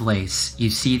of Lovelace, you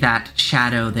see that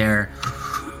shadow there,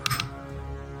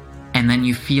 and then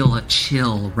you feel a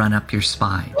chill run up your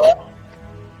spine.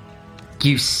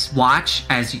 You watch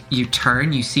as you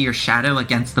turn, you see your shadow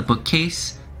against the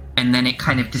bookcase, and then it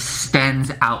kind of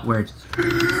distends outward,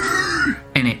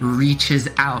 and it reaches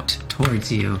out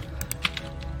towards you.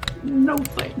 No,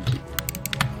 thank you.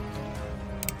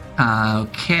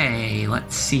 Okay,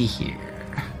 let's see here.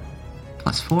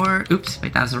 +4. Oops,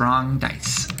 wait, that was the wrong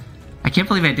dice. I can't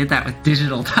believe I did that with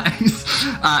digital dice.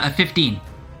 A 15.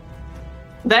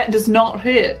 That does not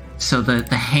hit. So the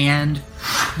hand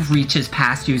reaches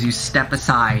past you as you step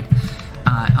aside,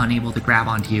 unable to grab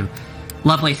onto you.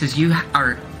 Lovelace, as you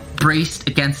are braced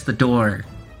against the door,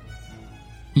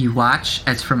 you watch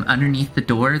as from underneath the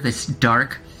door, this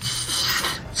dark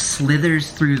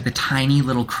slithers through the tiny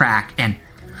little crack and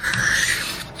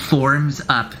forms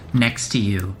up next to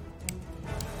you.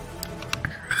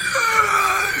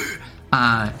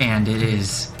 And it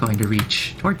is going to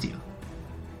reach towards you.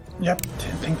 Yep,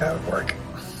 didn't think that would work.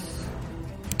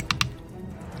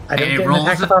 I And didn't it get an rolls,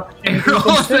 attack of opportunity. it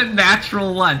rolls a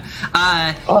natural 1.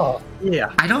 Oh,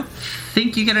 yeah. I don't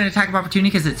think you get an attack of opportunity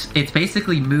because it's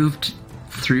basically moved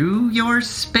through your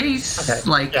space. Okay.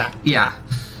 Like, Yeah.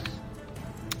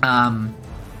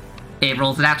 It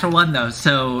rolls a natural 1 though,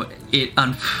 so it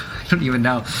I don't even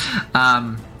know.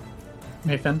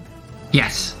 Nathan,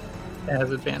 Yes. it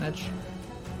has advantage.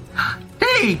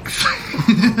 Thanks.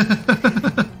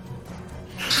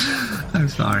 I'm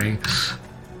sorry,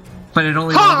 but it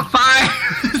only rolled a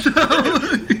 5. So,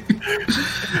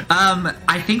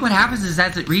 I think what happens is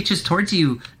as it reaches towards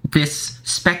you, this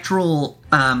spectral,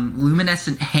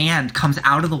 luminescent hand comes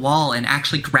out of the wall and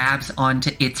actually grabs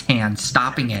onto its hand,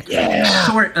 stopping it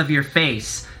short of your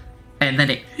face, and then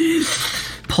it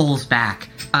pulls back.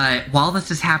 While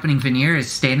this is happening, Veneer is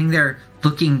standing there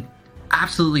looking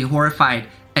absolutely horrified,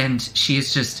 and she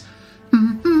is just...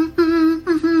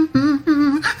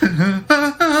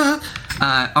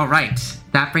 all right,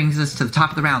 that brings us to the top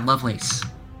of the round. Lovelace.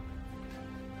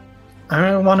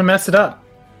 I don't want to mess it up.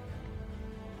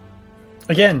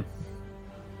 Again,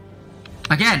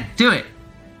 Do it.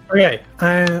 Okay,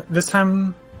 this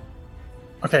time...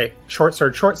 Okay, short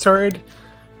sword.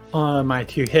 My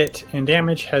 2 hit and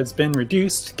damage has been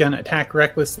reduced. Gonna attack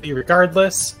recklessly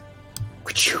regardless.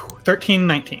 13,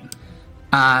 19.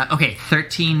 Okay,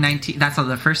 13, 19. That's on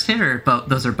the first hit, or both?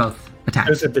 Those are both attacks.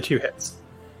 Those are the 2 hits.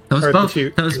 Those or both.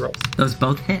 the two rolls. Those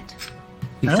both hit.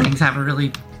 These Oh. things have a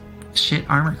really shit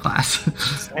armor class.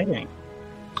 Exciting.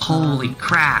 Holy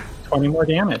crap! 20 more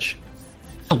damage.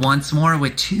 Once more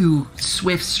with 2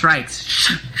 swift strikes,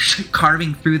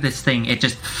 carving through this thing. It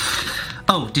just...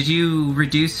 Oh, did you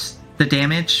reduce the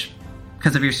damage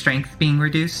because of your strength being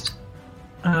reduced?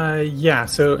 Yeah,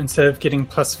 so instead of getting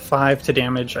 +5 to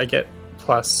damage, I get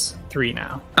 +3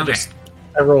 now. Okay.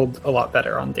 I rolled a lot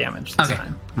better on damage this Okay.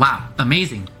 time. Wow,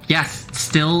 amazing. Yes,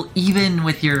 still, even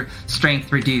with your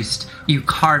strength reduced, you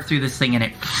carve through this thing and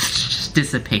it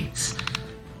dissipates.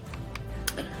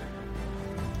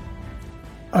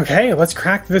 Okay, let's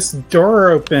crack this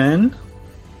door open.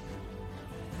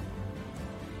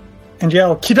 And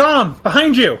yell, Kidam,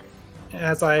 behind you!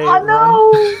 As I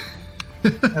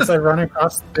as I run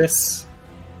across this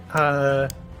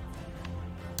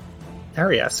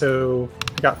area. So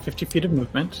I got 50 feet of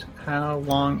movement. How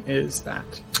long is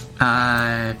that?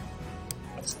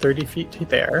 That's 30 feet to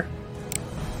there.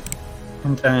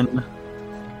 And then...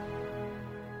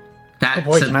 That, Oh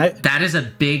boy, so can I- that is a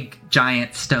big,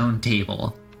 giant stone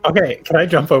table. Okay, can I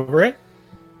jump over it?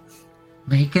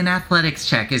 Make an athletics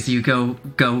check as you go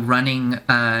running.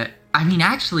 I mean,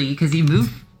 actually, because you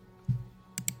move.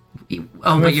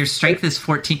 Oh, but your strength is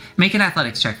 14. Make an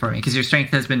athletics check for me, because your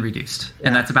strength has been reduced,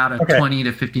 and that's about a 20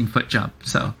 to 15 foot jump.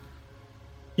 So,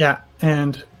 Yeah,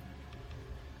 and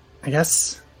I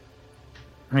guess,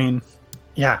 I mean,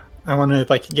 yeah, I want to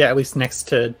get at least next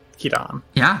to Kidam.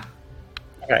 yeah.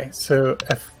 Okay, so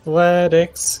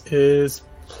athletics is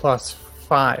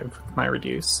 +5 with my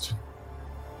reduced.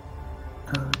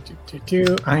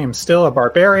 I am still a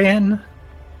barbarian.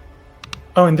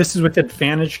 Oh, and this is with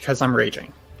advantage because I'm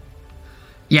raging.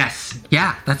 Yes.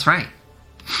 Yeah, that's right.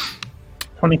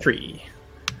 23.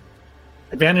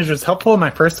 Advantage was helpful. My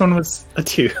first one was a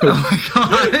 2. Oh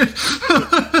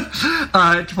my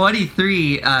god.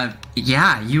 23.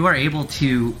 Yeah, you are able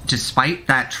to, despite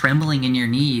that trembling in your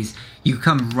knees, you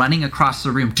come running across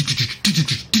the room,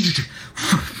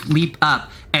 leap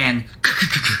up, and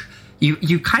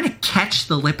you kind of catch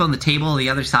the lip on the table on the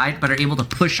other side, but are able to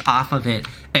push off of it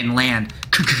and land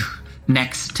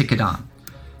next to Kadam.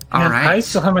 All And right. I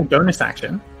still have my bonus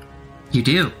action. You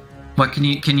do. What can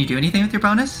you do anything with your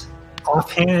bonus?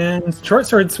 Offhand short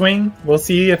sword swing. We'll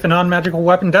see if a non-magical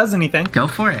weapon does anything. Go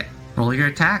for it. Roll your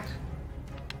attack.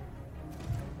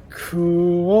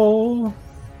 Cool.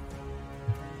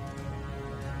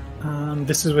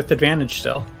 This is with advantage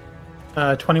still.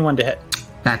 21 to hit.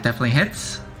 That definitely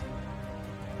hits.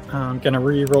 I'm gonna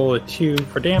re-roll a 2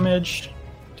 for damage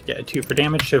to get a 2 for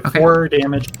damage, so Okay. 4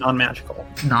 damage, non-magical.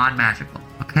 Non-magical.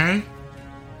 Okay.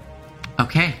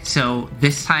 Okay. So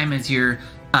this time, as your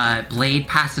blade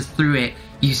passes through it,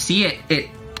 you see it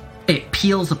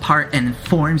peels apart and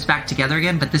forms back together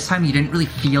again. But this time, you didn't really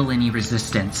feel any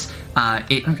resistance.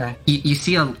 Okay. You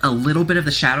see a little bit of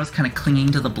the shadows kind of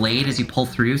clinging to the blade as you pull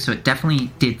through. So it definitely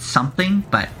did something,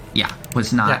 but yeah,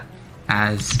 was not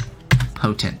as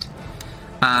potent.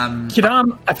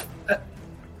 Kadam,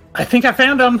 I think I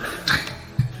found him.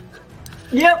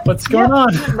 Yep. What's going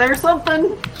on? There's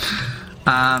something.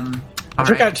 I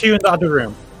took out 2 in the other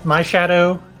room. My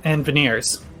shadow and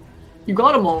Veneers. You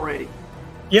got him already.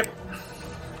 Yep.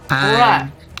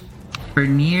 Alright.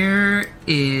 Vernier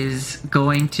is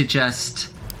going to just.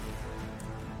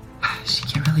 She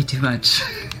can't really do much.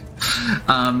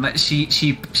 She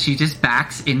just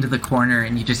backs into the corner,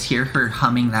 and you just hear her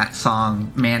humming that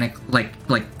song, manic, like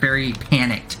very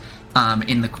panicked,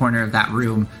 in the corner of that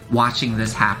room, watching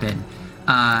this happen.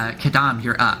 Kadam,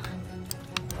 you're up.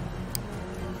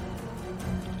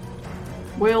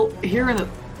 Well, hearing that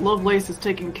Lovelace is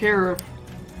taking care of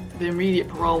the immediate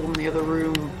problem in the other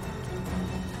room,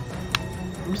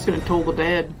 I'm just gonna toll the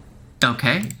dead.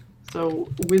 Okay. So,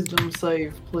 wisdom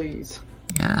save, please.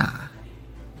 Yeah.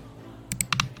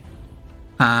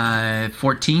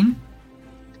 14.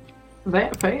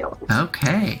 That fails.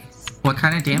 Okay. What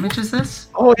kind of damage is this?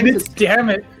 Oh, and it's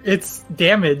damage. It's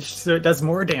damaged, so it does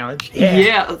more damage.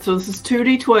 Yeah, so this is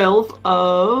 2d12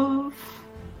 of...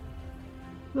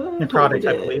 Necrotic,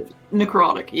 I believe.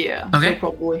 Necrotic, yeah. Okay. So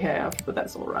probably half, but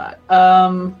that's alright.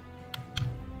 Oh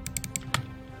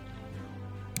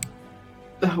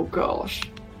gosh.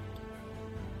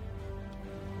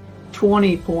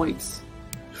 20 points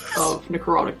of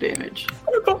necrotic damage.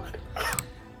 Oh, God.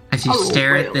 As you Oh,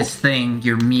 stare at well. this thing,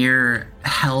 your mirror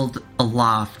held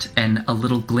aloft, and a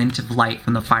little glint of light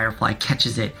from the firefly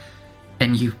catches it,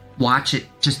 and you watch it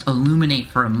just illuminate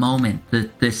for a moment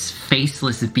this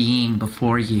faceless being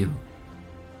before you.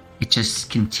 It just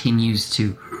continues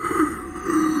to...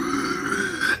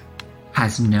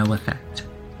 has no effect.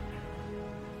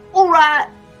 Alright!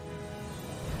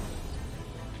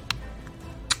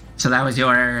 So that was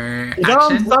your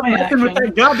Don't action? stop My messing with action.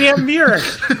 that goddamn mirror.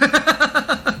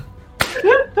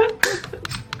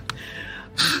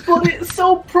 But it's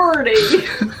so pretty!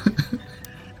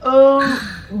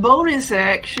 Bonus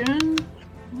action.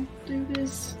 Let's do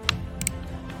this.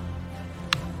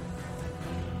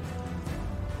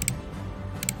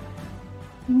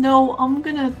 No, I'm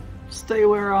gonna stay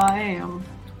where I am.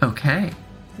 Okay.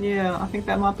 Yeah, I think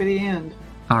that might be the end.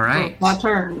 All right. My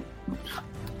turn.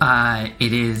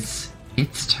 It is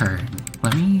its turn.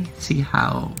 Let me see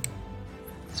how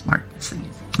smart this thing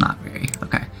is. It's not very.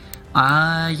 Okay.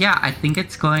 Yeah, I think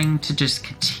it's going to just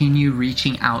continue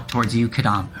reaching out towards you,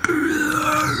 Kadam.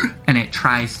 And it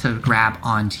tries to grab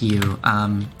onto you.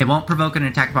 It won't provoke an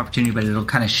attack of opportunity, but it'll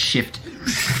kind of shift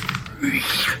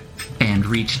and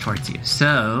reach towards you.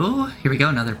 So, here we go,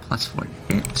 another +4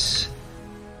 hit.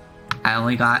 I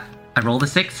rolled a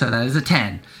 6, so that is a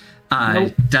 10.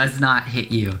 Nope. Does not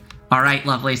hit you. All right,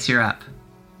 Lovelace, you're up.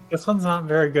 This one's not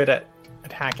very good at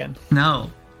attacking.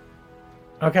 No.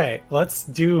 Okay, let's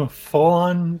do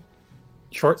full-on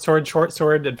short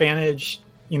sword, advantage.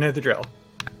 You know the drill.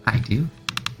 I do.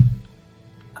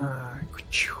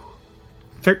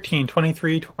 13,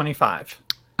 23, 25.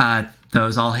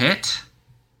 Those all hit.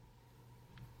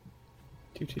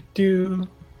 2,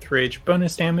 3H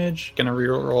bonus damage. Gonna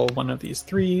reroll one of these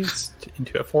 3s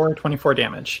into a 4, 24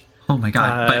 damage. Oh my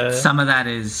god, but some of that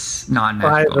is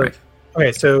non-magical, right?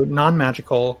 Okay, so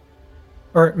non-magical,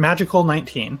 or magical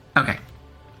 19, Okay.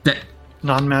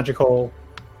 non-magical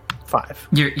 5.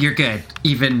 You're good.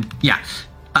 Even, yeah.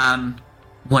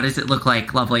 what does it look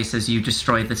like, Lovelace, as you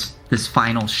destroy this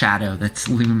final shadow that's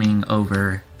looming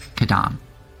over Kadam?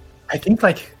 I think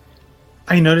like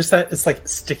I noticed that it's like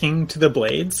sticking to the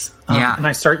blades. And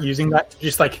I start using that to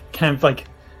just like kind of like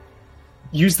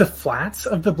use the flats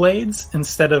of the blades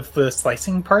instead of the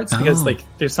slicing parts because like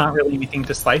there's not really anything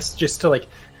to slice, just to like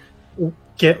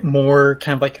get more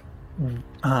kind of like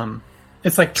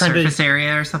it's like trying surface to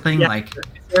area or something, like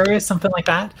area, something like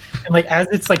that. And like as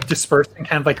it's like dispersed and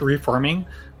kind of like reforming,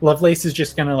 Lovelace is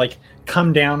just gonna like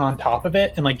come down on top of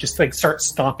it and like just like start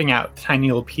stomping out tiny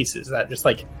little pieces that just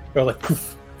like go like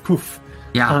poof poof.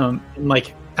 And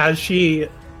like as she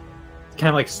kind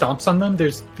of like stomps on them,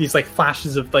 there's these like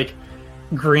flashes of like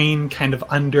green kind of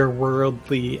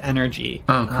underworldly energy.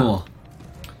 Cool.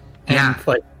 And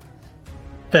like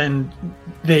then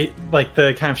they like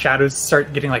the kind of shadows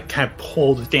start getting like kind of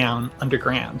pulled down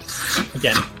underground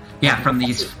again. From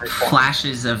these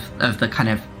flashes of the kind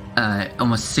of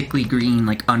almost sickly green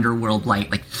like underworld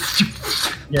light, like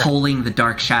pulling the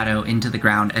dark shadow into the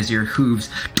ground as your hooves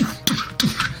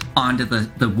onto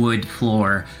the wood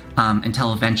floor,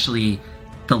 until eventually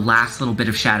the last little bit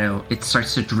of shadow, it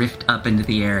starts to drift up into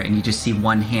the air, and you just see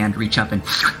one hand reach up and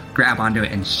grab onto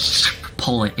it and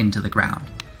pull it into the ground.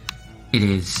 It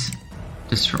is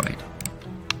destroyed.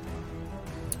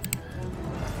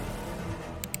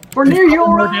 We're near you,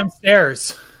 more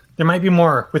downstairs. There might be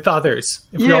more with the others.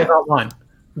 If we all got one,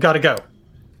 we gotta go.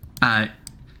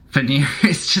 Veneer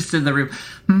is just in the room.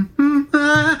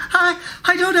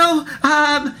 I don't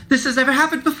know. This has never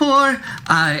happened before.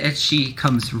 And she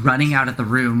comes running out of the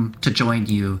room to join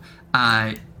you.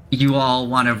 You all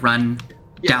want to run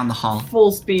down the hall?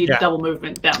 Full speed, double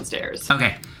movement downstairs.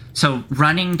 Okay. So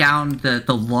running down the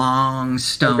long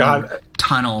stone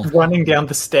tunnel. Running down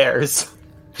the stairs.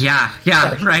 Yeah,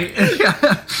 right.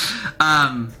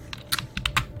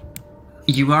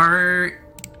 You are...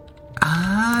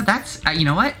 that's... you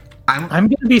know what? I'm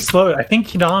going to be slow. I think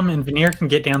Kadam and Veneer can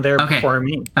get down there before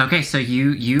me. Okay, so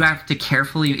you have to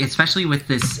carefully, especially with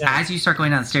this, as you start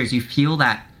going down the stairs, you feel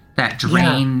that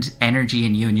drained energy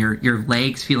in you, and your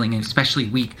legs feeling especially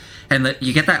weak. And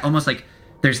you get that almost like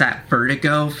there's that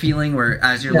vertigo feeling where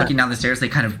as you're looking down the stairs, they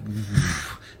kind of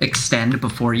extend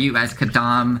before you as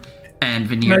Kadam and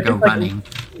Veneer go running.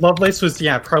 Lovelace was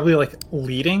probably like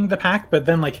leading the pack, but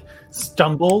then like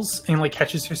stumbles and like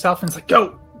catches herself and it's like,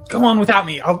 go on without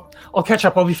me. I'll catch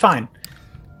up. I'll be fine.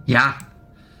 Yeah.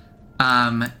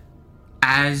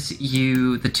 As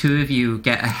the two of you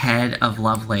get ahead of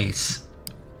Lovelace,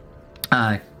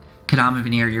 Kadam and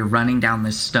Veneer, you're running down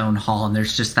this stone hall, and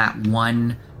there's just that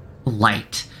one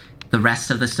light. The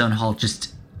rest of the stone hall,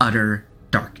 just utter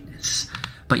darkness.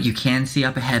 But you can see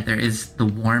up ahead, there is the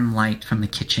warm light from the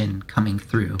kitchen coming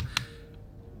through.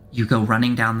 You go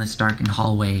running down this darkened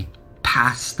hallway,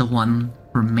 past the one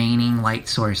remaining light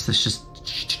source that's just...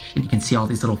 And you can see all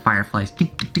these little fireflies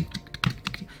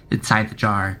inside the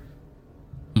jar.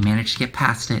 You manage to get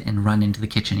past it and run into the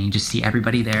kitchen, and you just see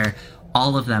everybody there,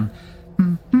 all of them,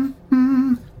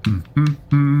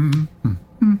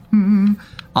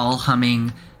 all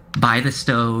humming by the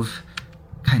stove,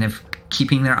 kind of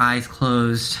keeping their eyes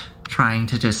closed, trying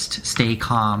to just stay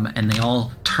calm, and they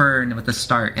all turn with a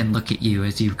start and look at you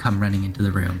as you come running into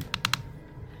the room.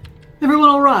 Everyone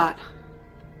all right?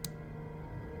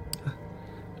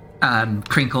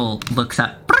 Crinkle looks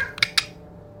up.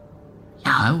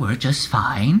 Yeah, we're just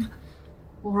fine.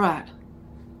 All right.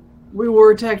 We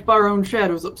were attacked by our own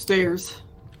shadows upstairs.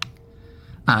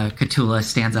 Cthulhu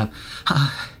stands up.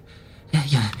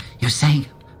 You're saying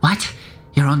what?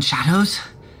 Your own shadows?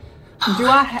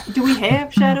 Do we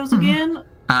have shadows again?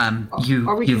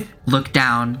 You look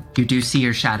down. You do see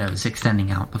your shadows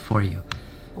extending out before you.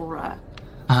 All right.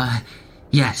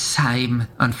 Yes,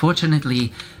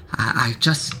 unfortunately, I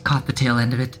just caught the tail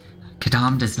end of it.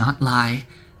 Kadam does not lie.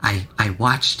 I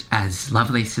watched as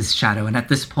Lovelace's shadow, and at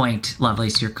this point,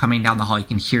 Lovelace, you're coming down the hall. You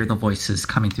can hear the voices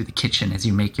coming through the kitchen as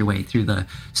you make your way through the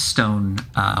stone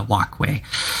walkway.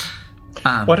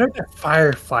 What are the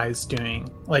fireflies doing?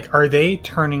 Like, are they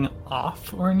turning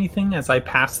off or anything as I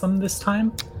pass them this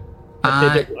time?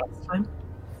 Like they did last time?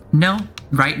 No,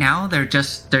 right now they're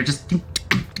just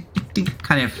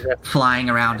kind of flying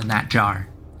around in that jar.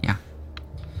 Yeah.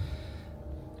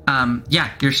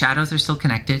 Your shadows are still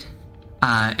connected.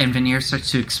 And Veneer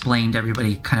starts to explain to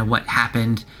everybody kind of what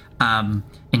happened. And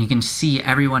you can see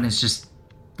everyone is just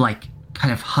like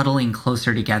kind of huddling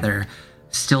closer together,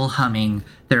 still humming,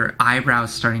 their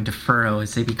eyebrows starting to furrow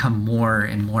as they become more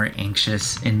and more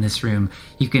anxious in this room.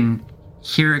 You can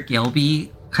hear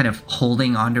Gilby kind of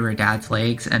holding onto her dad's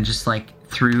legs and just like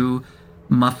through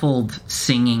muffled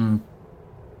singing,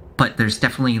 but there's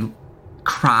definitely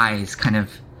cries kind of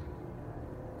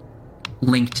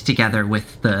linked together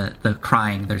with the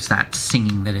crying. There's that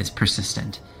singing that is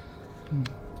persistent.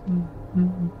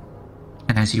 And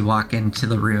as you walk into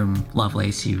the room,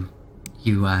 Lovelace, you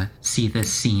see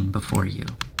this scene before you.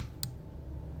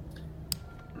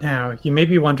 Now, you may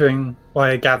be wondering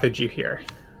why I gathered you here.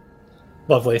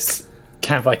 Lovelace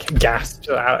kind of like gasps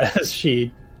out as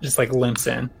she just like limps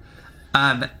in.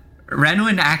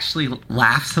 Renwyn actually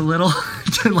laughs a little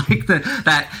to like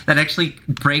that actually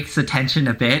breaks the tension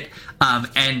a bit.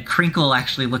 And Crinkle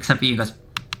actually looks up at you and goes,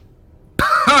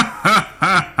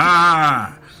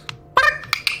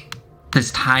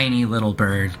 this tiny little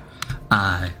bird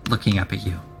looking up at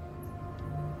you.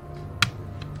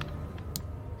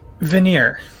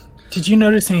 Veneer, did you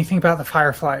notice anything about the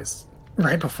fireflies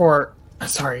right before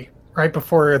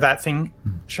that thing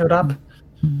showed up?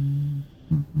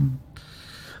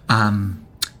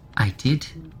 I did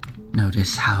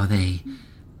notice how they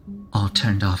all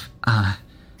turned off.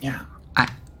 Yeah. I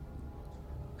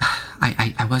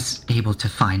was able to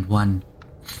find one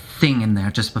thing in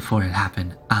there just before it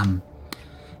happened.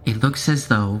 It looks as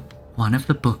though one of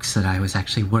the books that I was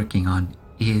actually working on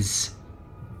is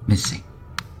missing.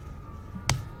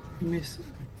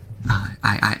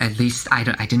 At least I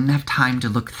didn't have time to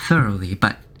look thoroughly,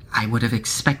 but I would have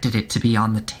expected it to be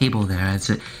on the table there,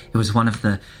 as it was one of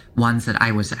the ones that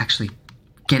I was actually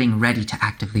getting ready to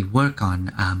actively work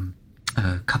on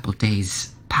a couple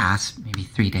days past, maybe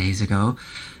 3 days ago,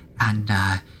 and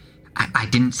I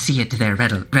didn't see it there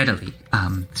readily.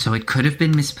 So it could have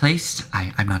been misplaced.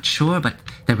 I'm not sure, but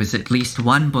there was at least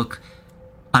one book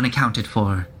unaccounted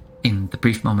for in the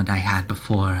brief moment I had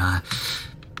before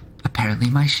apparently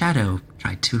my shadow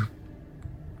tried to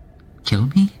kill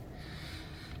me.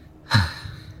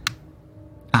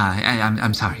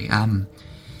 I'm sorry.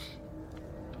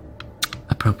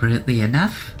 Appropriately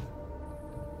enough,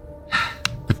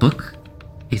 the book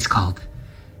is called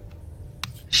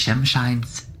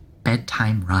Shemshine's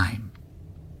Bedtime Rhyme.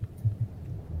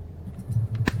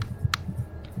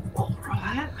 All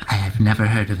right. I have never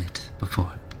heard of it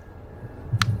before.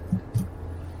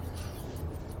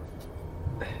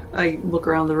 I look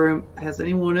around the room. Has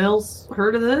anyone else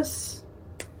heard of this?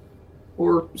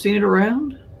 Or seen it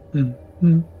around?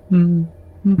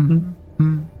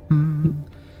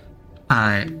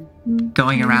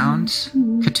 Going around,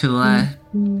 Cthulhu,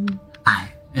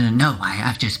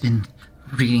 I've just been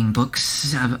reading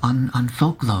books on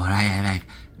folklore. I've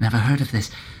never heard of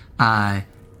this.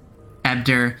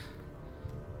 Ebder,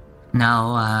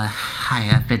 no, I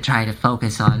have been trying to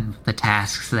focus on the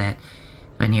tasks that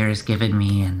Veneer has given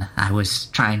me, and I was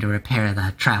trying to repair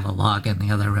the travel log in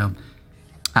the other room.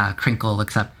 Crinkle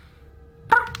looks up.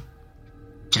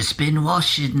 Just been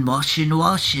washing.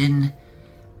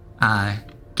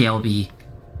 Galeby.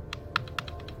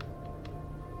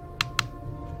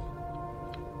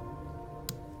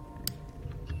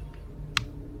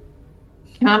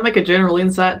 Can I make a general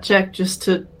insight check just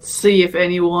to see if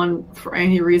anyone, for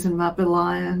any reason, might be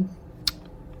lying?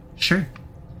 Sure.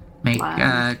 Go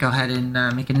ahead and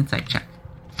make an insight check.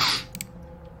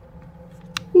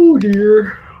 Oh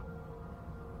dear.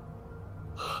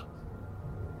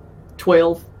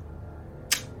 12.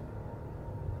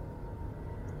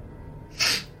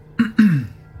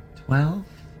 12?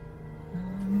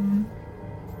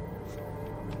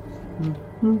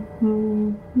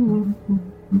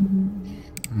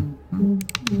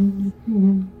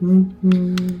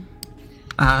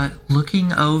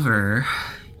 Looking over,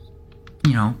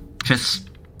 just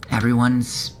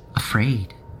everyone's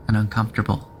afraid and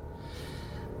uncomfortable.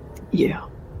 Yeah.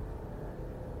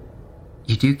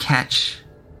 You do catch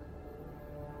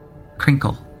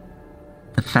Crinkle.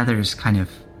 The feathers kind of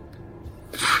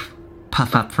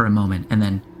puff up for a moment and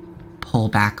then pull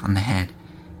back on the head.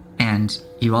 And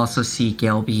you also see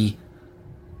Galeby,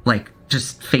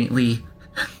 just faintly.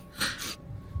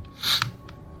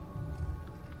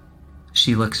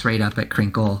 She looks right up at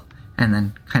Crinkle and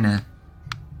then kind of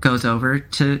goes over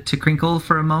to Crinkle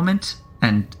for a moment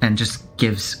and just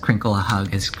gives Crinkle a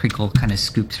hug as Crinkle kind of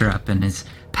scoops her up and is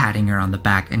patting her on the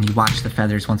back. And you watch the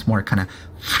feathers once more kind of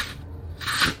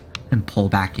and pull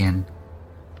back in.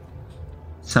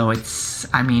 So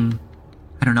it's, I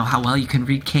don't know how well you can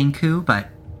read Kenku, but,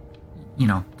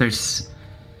 there's...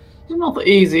 It's not the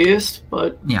easiest,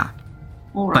 but... Yeah.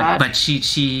 All right. But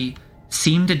she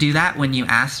seemed to do that when you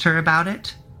asked her about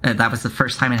it. That was the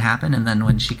first time it happened, and then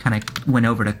when she kind of went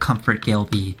over to comfort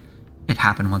Galeby, it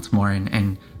happened once more,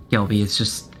 and Galeby is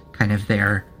just kind of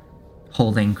there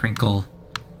holding Crinkle.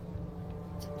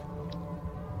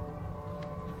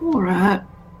 All right.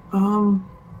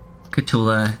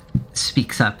 Cthulhu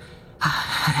speaks up.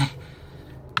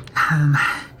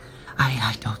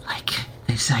 I don't like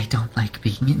this. I don't like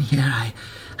being in here.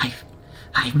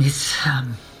 I miss,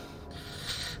 I'm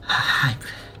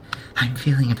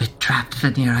feeling a bit trapped,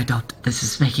 Veneer. This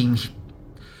is making me...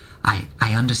 I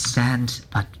understand,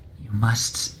 but you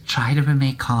must try to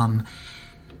remain calm.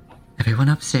 Everyone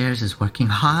upstairs is working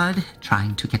hard,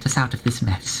 trying to get us out of this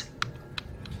mess.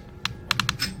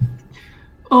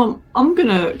 I'm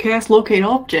gonna cast Locate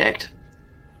Object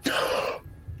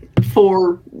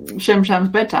for Shemsham's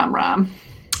bedtime rhyme.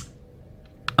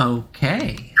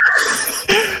 Okay.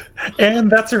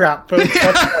 And that's a wrap, folks.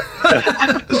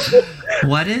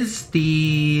 What is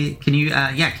the... Can you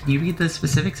read the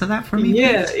specifics of that for me,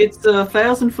 Yeah, please? it's a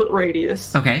 1,000-foot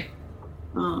radius. Okay.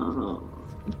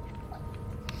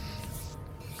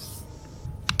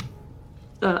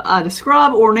 I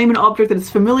describe or name an object that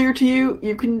is familiar to you.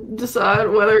 You can decide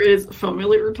whether it is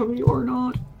familiar to you or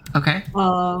not. Okay.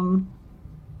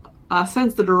 I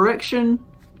sense the direction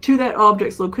to that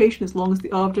object's location as long as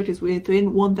the object is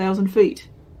within 1,000 feet.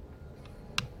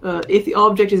 If the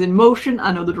object is in motion,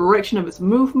 I know the direction of its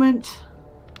movement.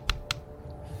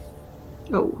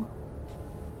 Oh.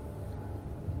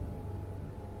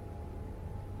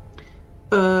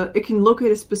 It can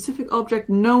locate a specific object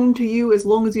known to you as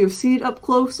long as you have seen it up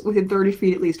close within 30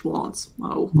 feet at least once.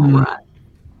 Oh, alright.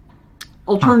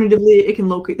 Alternatively, it can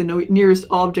locate the nearest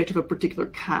object of a particular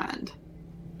kind.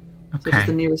 So it's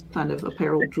the nearest kind of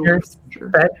apparel jewelry.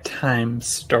 Bedtime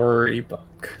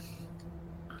storybook.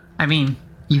 I mean,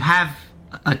 you have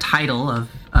a title of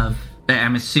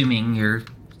I'm assuming you're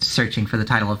searching for the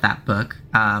title of that book.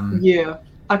 Yeah.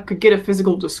 I could get a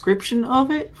physical description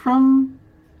of it from...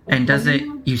 And does it...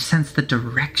 You sense the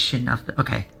direction of the...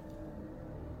 Okay.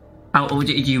 Oh,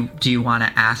 do you want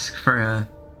to ask for a...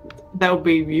 That would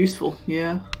be useful,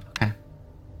 yeah. Okay.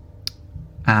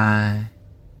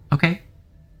 Okay.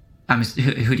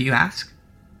 Who do you ask?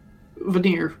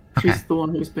 Veneer. Okay. She's the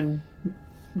one who's been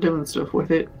doing stuff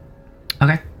with it.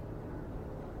 Okay.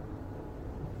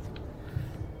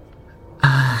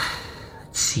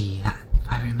 Let's see. If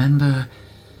I remember...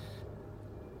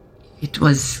 It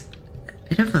was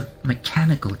a bit of a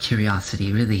mechanical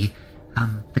curiosity, really.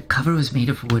 The cover was made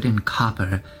of wood and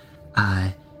copper,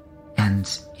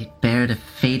 and it bared a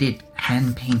faded,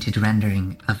 hand-painted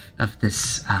rendering of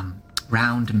this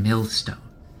round millstone.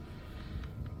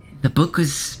 The book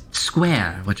was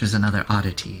square, which was another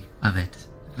oddity of it.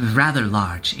 Rather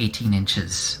large, 18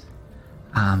 inches.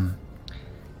 And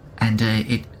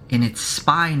it in its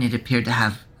spine, it appeared to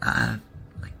have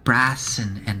like brass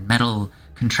and metal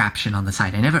contraption on the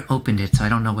side. I never opened it, so I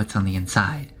don't know what's on the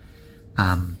inside.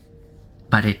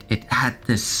 But it had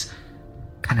this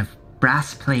kind of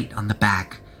brass plate on the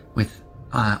back with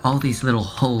all these little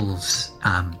holes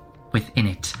within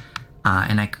it,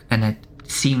 and it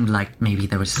seemed like maybe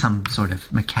there was some sort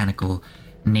of mechanical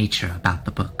nature about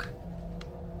the book.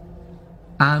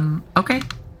 Okay,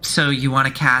 so you want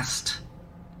to cast...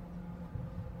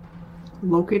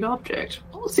 Locate object.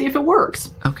 We'll see if it works.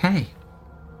 Okay.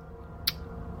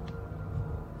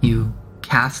 You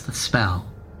cast the spell.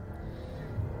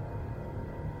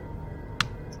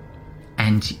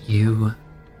 And you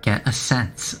get a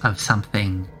sense of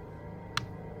something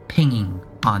pinging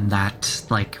on that,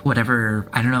 like, whatever,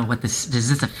 I don't know what this, is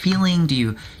this a feeling? Do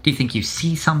you think you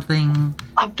see something?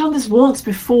 I've done this once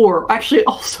before, actually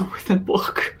also with a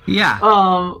book. Yeah.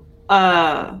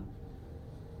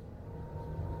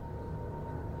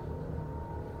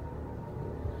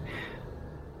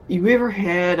 You ever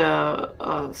had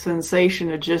a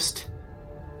sensation of just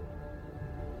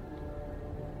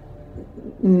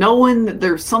knowing that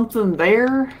there's something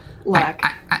there? Like,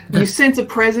 you sense a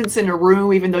presence in a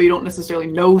room even though you don't necessarily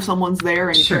know someone's there,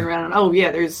 and you turn around and, oh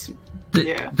yeah, there's...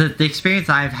 The experience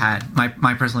I've had,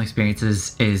 my personal experience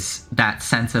is that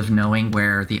sense of knowing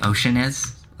where the ocean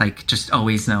is. Like, just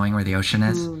always knowing where the ocean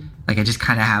is. Like, I just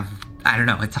kind of have... I don't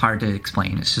know, it's hard to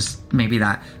explain. It's just maybe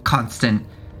that constant...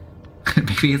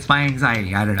 Maybe it's my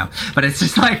anxiety, I don't know. But it's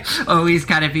just like always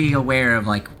kind of being aware of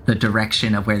like the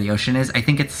direction of where the ocean is. I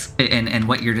think it's, and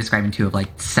what you're describing too, of like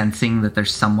sensing that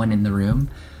there's someone in the room.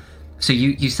 So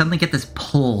you suddenly get this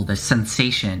pull, this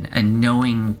sensation, and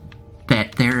knowing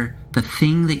that the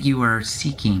thing that you are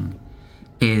seeking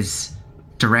is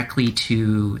directly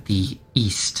to the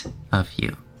east of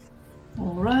you.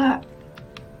 Alright.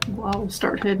 Well, I'll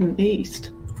start heading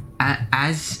east.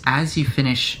 As you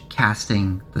finish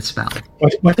casting the spell,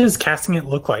 what does casting it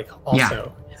look like? Also,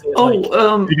 yeah. Is it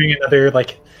you're doing another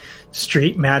like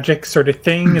street magic sort of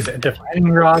thing? Is it a divining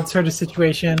rod sort of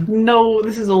situation? No,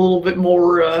 this is a little bit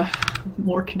more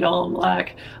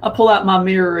Kadam-like. I pull out my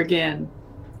mirror again,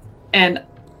 and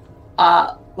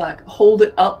I like hold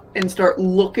it up and start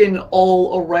looking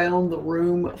all around the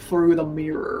room through the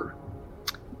mirror.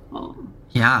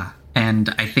 Yeah,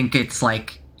 and I think it's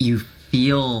like you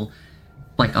feel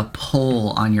like a pull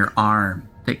on your arm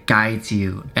that guides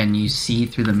you, and you see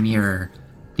through the mirror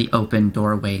the open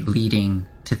doorway leading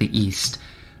to the east.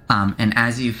 And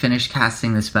as you finish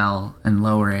casting the spell and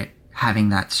lower it, having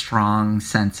that strong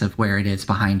sense of where it is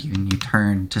behind you, and you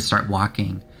turn to start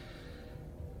walking,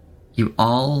 you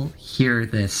all hear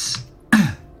this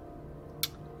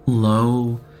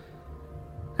low,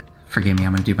 forgive me,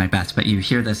 I'm going to do my best, but you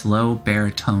hear this low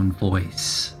baritone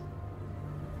voice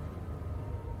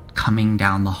coming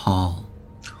down the hall.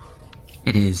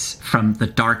 It is from the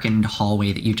darkened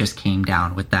hallway that you just came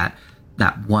down with that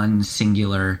one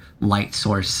singular light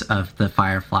source of the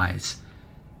fireflies.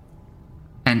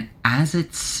 And as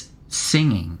it's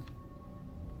singing,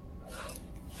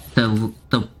 the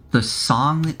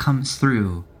song that comes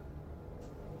through,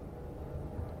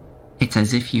 it's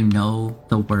as if you know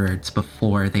the words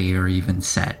before they are even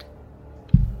said.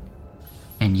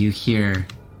 And you hear,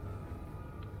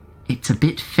 it's a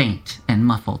bit faint and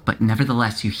muffled, but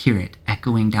nevertheless you hear it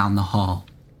echoing down the hall.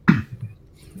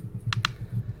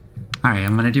 All right,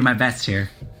 I'm going to do my best here.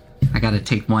 I got to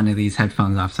take one of these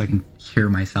headphones off so I can hear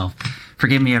myself.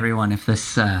 Forgive me, everyone, if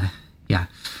this, yeah.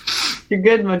 You're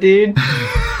good, my dude.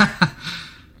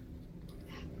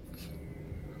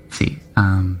 Let's see.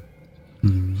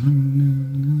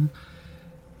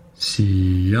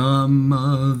 See a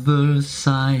mother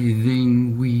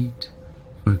scything wheat,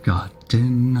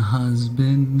 forgotten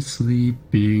husband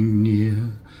sleeping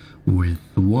near. With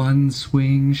one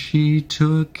swing she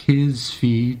took his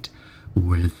feet,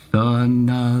 with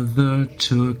another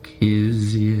took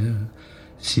his ear.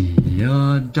 See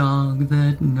a dog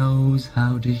that knows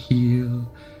how to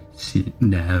heal, see,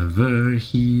 never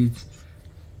heeds,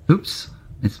 oops,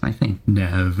 it's my thing,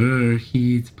 never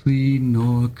heeds plea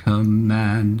nor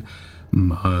command.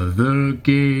 Mother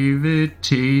gave it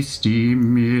tasty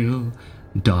meal,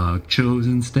 dog chose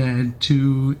instead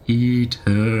to eat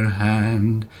her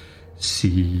hand.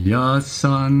 See a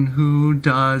son who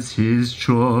does his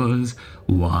chores,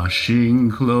 washing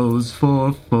clothes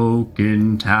for folk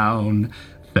in town,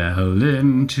 fell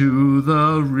into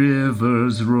the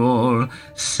river's roar,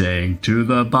 sank to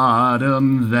the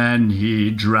bottom, then he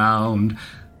drowned.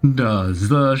 Does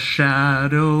the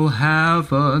shadow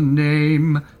have a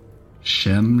name?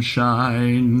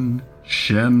 Shemshine,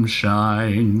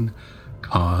 Shemshine,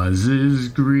 causes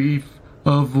grief,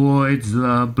 avoids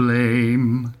the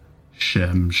blame.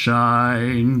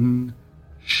 Shemshine,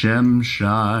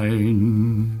 Shemshine.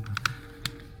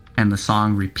 And the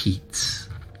song repeats,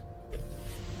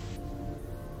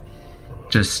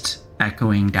 just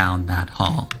echoing down that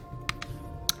hall.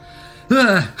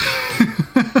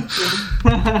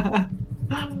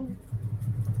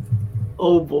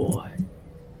 Oh boy.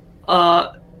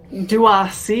 Do I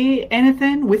see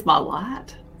anything with my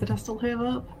light that I still have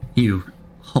up? You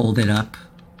hold it up,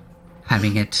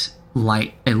 having it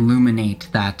light illuminate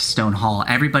that stone hall.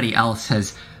 Everybody else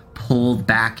has pulled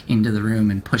back into the room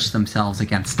and pushed themselves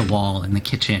against the wall in the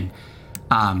kitchen.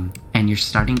 And you're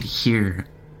starting to hear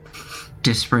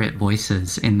disparate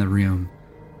voices in the room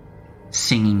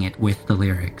singing it with the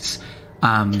lyrics.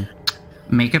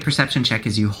 Make a perception check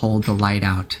as you hold the light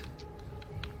out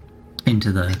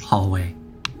into the hallway.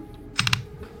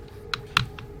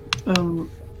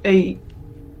 8.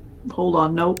 Hold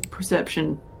on, nope.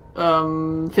 Perception.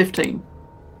 15.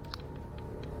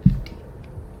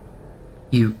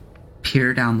 You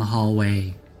peer down the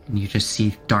hallway and you just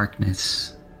see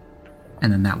darkness,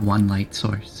 and then that one light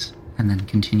source, and then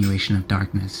continuation of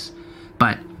darkness.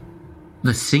 But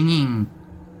the singing,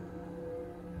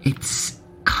 it's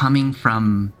coming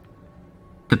from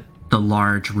the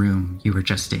large room you were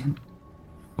just in,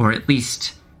 or at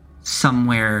least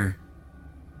somewhere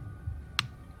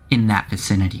in that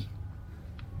vicinity.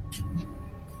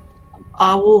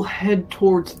 I will head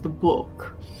towards the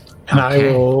book. And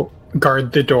Okay. I will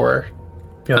guard the door.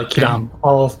 Be like, Okay.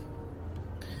 I'll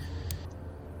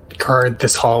guard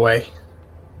this hallway.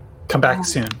 Come back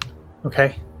soon,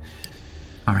 okay?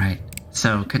 All right.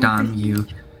 So, Kadam, you...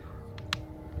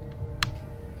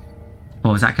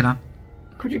 What was that, Kadam?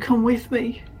 Could you come with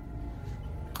me?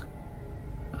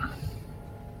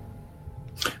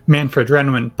 Manfred,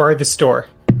 Renwin, bar this door.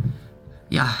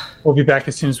 Yeah. We'll be back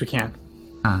as soon as we can.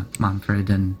 Momfred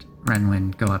and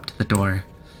Renwin go up to the door,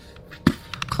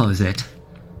 close it.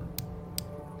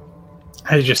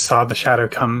 I just saw the shadow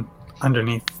come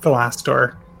underneath the last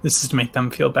door. This is to make them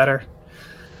feel better.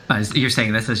 You're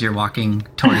saying this as you're walking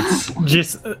towards...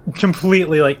 Just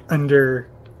completely like under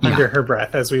Yeah. her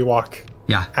breath as we walk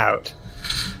Yeah. out.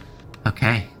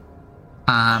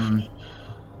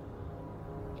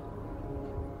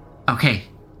 Okay.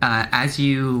 As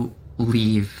you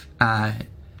leave,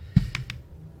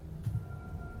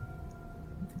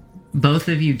 both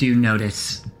of you do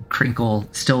notice Crinkle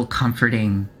still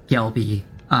comforting Gelby,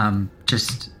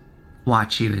 just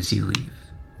watch you as you leave.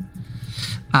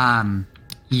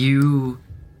 You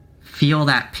feel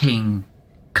that ping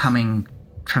coming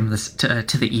from this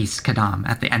to the east, Kadam,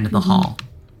 at the end of the hall.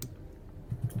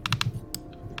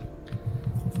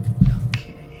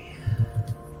 Okay.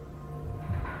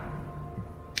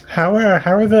 How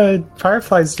are the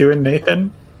fireflies doing,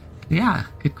 Nathan? Yeah,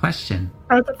 good question.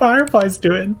 How are the fireflies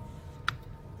doing?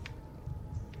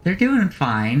 They're doing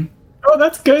fine. Oh,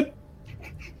 that's good.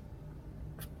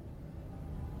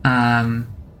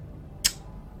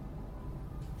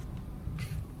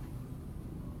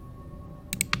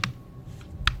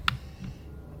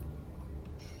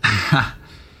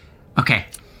 Okay.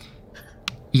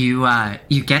 You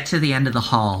get to the end of the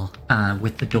hall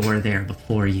with the door there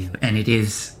before you, and it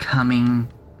is coming.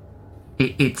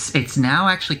 It's now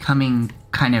actually coming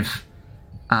kind of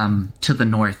to the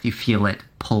north. You feel it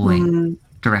pulling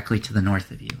directly to the north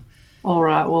of you. All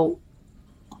right. Well.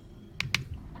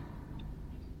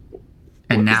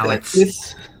 And now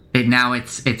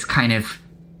it's kind of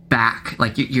back.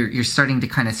 Like you're starting to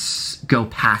kind of go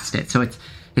past it. So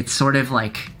it's sort of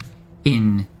like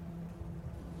in.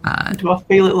 Do I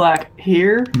feel it like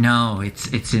here? No,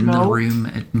 it's in the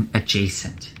room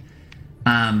adjacent.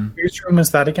 Whose room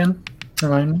is that again?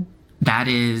 Remind me. That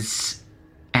is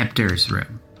Ebder's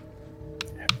room.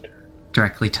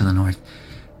 Directly to the north.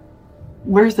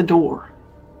 Where's the door?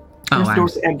 Where's the door I'm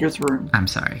to Edgar's room? I'm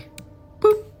sorry.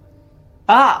 Boop.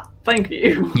 Ah, thank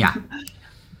you. Yeah.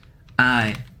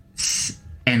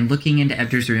 And looking into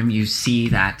Ebder's room, you see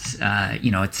that,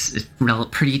 it's a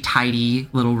pretty tidy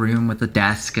little room with a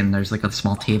desk, and there's like a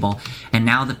small table. And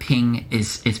now the ping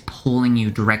is pulling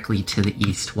you directly to the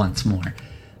east once more.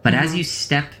 But as you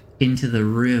step into the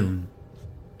room,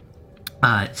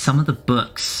 some of the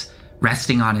books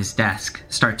resting on his desk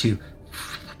start to...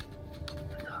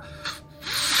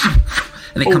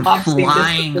 and they come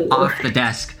flying off the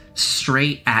desk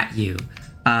straight at you.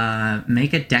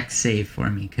 Make a dex save for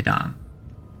me, Kadam.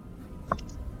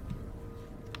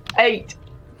 8.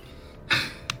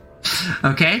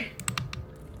 Okay.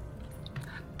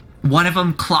 One of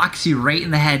them clocks you right in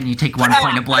the head, and you take 1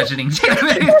 point of bludgeoning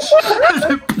damage.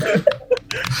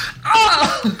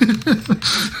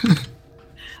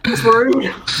 That's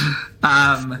rude.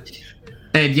 And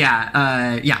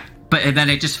and then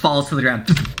it just falls to the ground.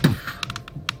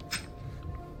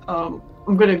 I'm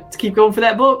gonna keep going for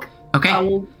that book.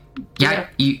 Okay. Yeah,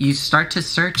 you start to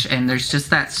search, and there's just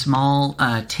that small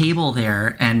table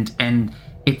there, and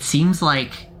it seems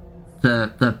like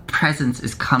the presence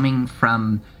is coming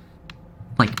from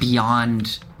like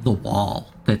beyond the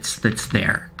wall that's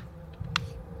there.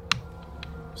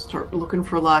 Start looking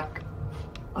for like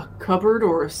a cupboard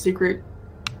or a secret.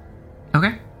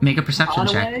 Okay, make a perception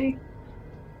check.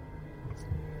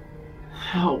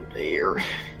 Oh dear.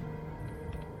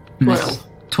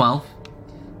 12.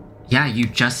 Yeah, you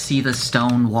just see the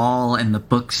stone wall and the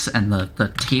books and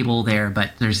the table there,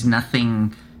 but there's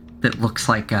nothing that looks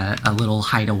like a little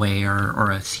hideaway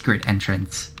or a secret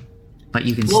entrance. But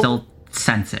you can still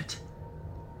sense it.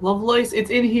 Lovelace,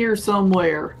 it's in here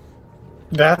somewhere.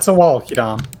 That's a wall,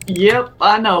 Kadam. Yep,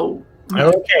 I know.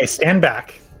 Okay, stand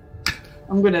back.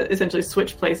 I'm gonna essentially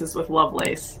switch places with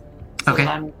Lovelace. So Okay.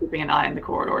 that I'm keeping an eye in the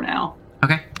corridor now.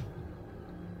 Okay.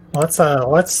 Let's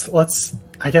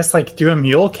I guess like do a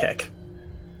mule kick.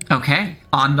 Okay.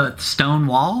 On the stone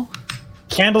wall?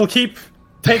 Candlekeep,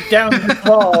 take down the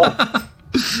wall.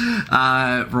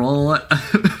 Roll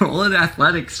an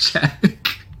athletics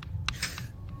check.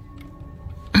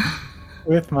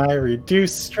 With my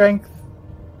reduced strength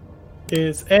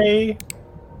is a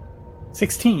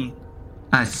 16.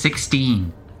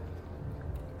 16.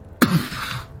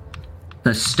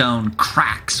 The stone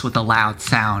cracks with a loud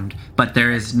sound, but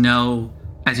there is no...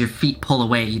 As your feet pull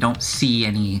away, you don't see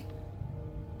any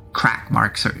crack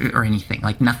marks or anything.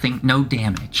 Like nothing, no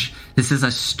damage. This is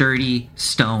a sturdy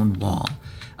stone wall.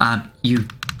 You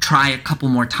try a couple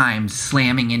more times,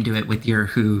 slamming into it with your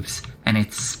hooves, and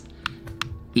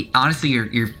honestly, your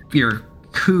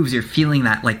hooves, you're feeling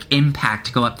that like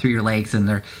impact go up through your legs,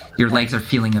 and your legs are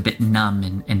feeling a bit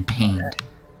numb and pained.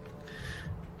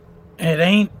 It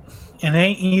ain't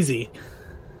easy.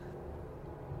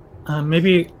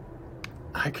 Maybe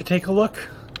I could take a look.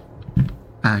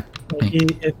 Maybe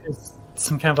it is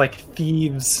some kind of like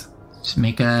thieves. Just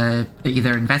make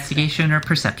either investigation or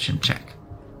perception check.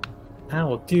 I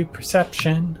will do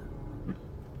perception.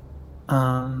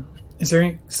 Is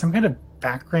there some kind of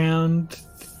background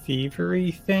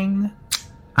thievery thing?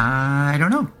 I don't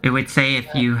know. It would say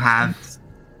if you have...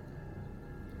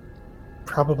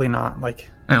 Probably not. Like,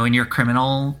 Oh, in your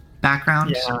criminal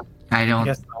background? yeah, I I don't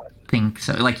guess not. think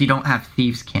so. Like, you don't have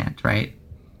thieves' cant, right?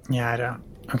 Yeah, I don't.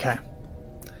 Okay.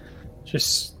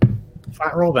 Just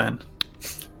flat roll then.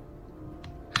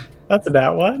 That's a bad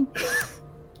one.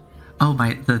 Oh,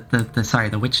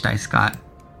 the witch dice got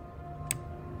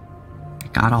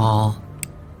all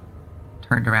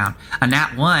turned around. A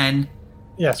nat 1.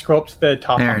 Yeah, scroll up to the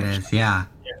top. There on it the is, yeah.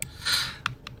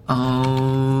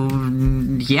 Oh,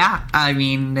 yeah. I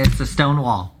mean, it's a stone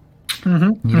wall.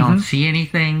 Mm-hmm, You don't see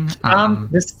anything.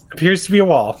 This appears to be a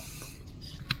wall.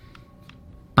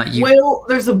 But you... Well,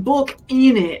 there's a book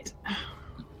in it.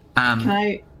 Um, Can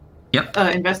I yep.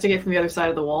 investigate from the other side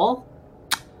of the wall?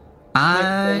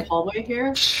 The hallway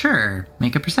here? Sure.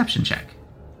 Make a perception check.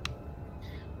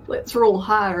 Let's roll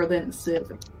higher than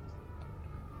 7.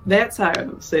 That's higher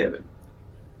than 7.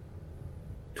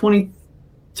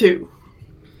 22.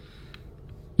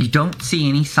 You don't see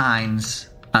any signs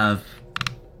of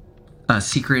a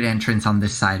secret entrance on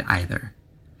this side either.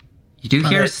 You do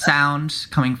hear a sound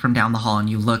coming from down the hall, and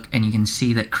you look and you can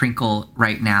see that Crinkle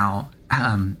right now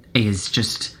is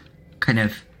just kind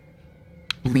of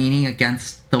leaning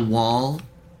against the wall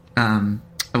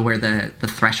where the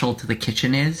threshold to the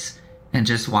kitchen is, and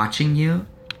just watching you.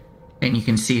 And you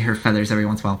can see her feathers every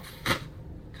once in a while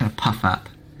kind of puff up.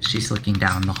 She's looking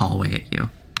down the hallway at you.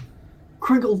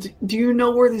 Crinkle, do you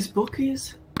know where this book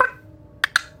is?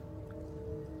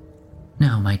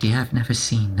 No, my dear, I've never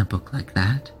seen a book like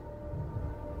that.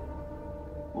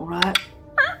 All right.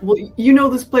 Well, you know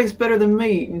this place better than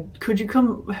me. Could you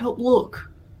come help look?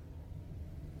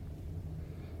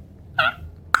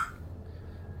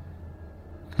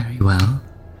 Very well.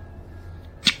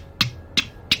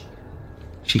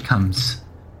 She comes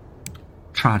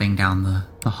trotting down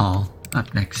the hall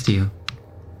up next to you.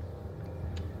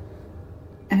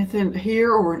 Anything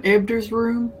here or in Ebder's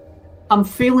room? I'm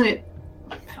feeling it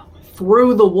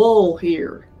through the wall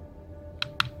here.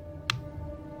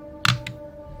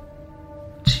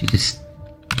 She just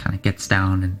kind of gets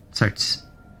down and starts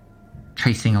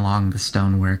tracing along the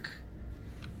stonework.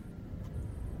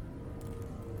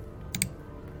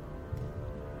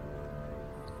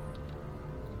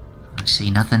 I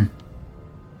see nothing.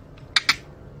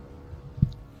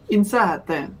 Inside,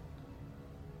 then.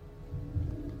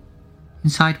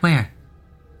 Inside where?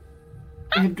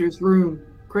 Ebder's room.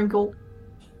 Crinkle.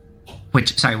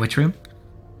 Which room?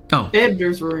 Oh,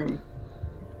 Ebder's room.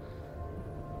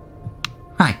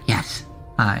 right, yes.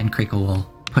 And Crinkle will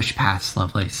push past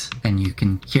Lovelace, and you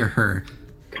can hear her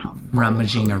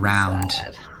rummaging around.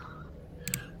 Inside.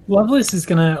 Lovelace is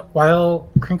gonna, while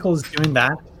Crinkle is doing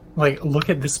that, like, look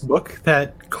at this book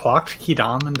that clocked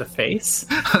Kidam in the face.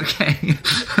 Okay.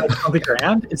 Like, on the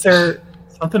ground. Is there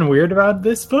something weird about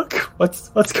this book? What's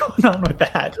going on with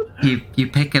that? You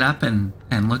pick it up and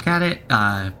look at it.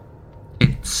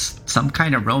 It's some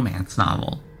kind of romance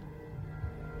novel.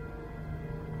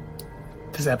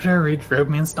 Does Ebner read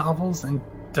romance novels and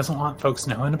doesn't want folks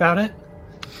knowing about it?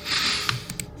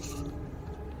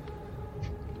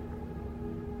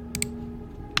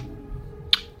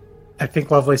 I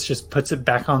think Lovelace just puts it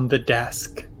back on the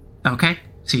desk. Okay,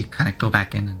 so you kind of go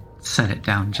back in and set it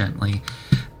down gently.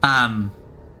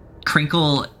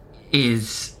 Crinkle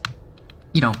is,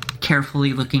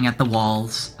 carefully looking at the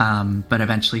walls, but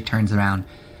eventually turns around.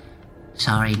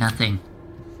 Sorry, nothing.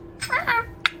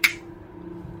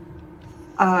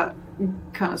 I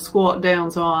kind of squat down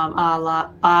so I'm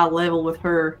eye level with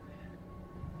her.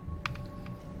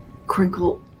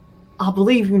 Crinkle, I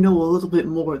believe you know a little bit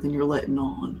more than you're letting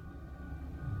on.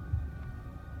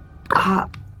 I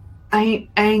ain't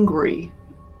angry.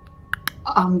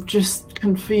 I'm just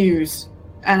confused,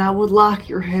 and I would like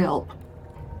your help.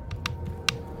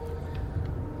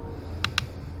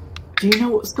 Do you know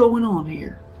what's going on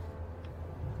here?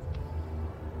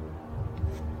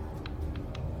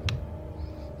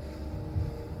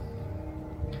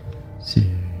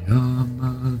 See your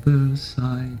mother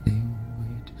sighing,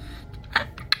 wait.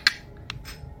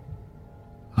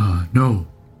 No.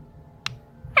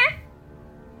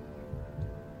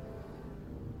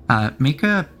 Make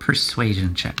a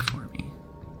persuasion check for me.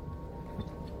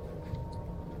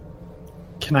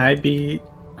 Can I be...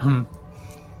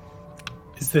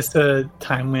 Is this a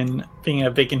time when being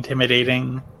a big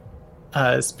intimidating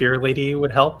spear lady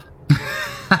would help?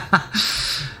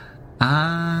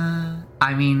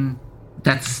 I mean,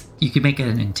 you could make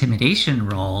an intimidation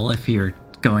roll if you're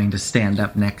going to stand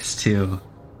up next to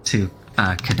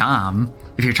Kadam.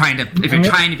 If you're trying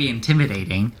to be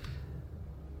intimidating.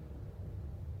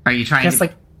 Are you trying I guess, to...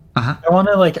 like, Uh-huh. I want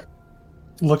to, like,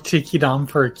 look to Kidam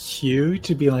for a cue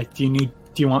to be like, do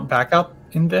you want backup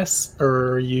in this?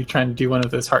 Or are you trying to do one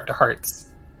of those heart-to-hearts?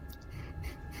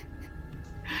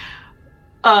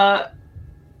 I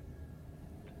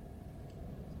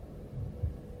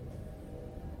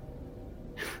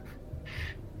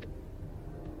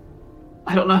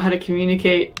don't know how to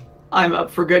communicate. I'm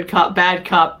up for good cop, bad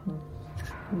cop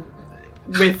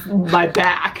with my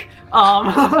back.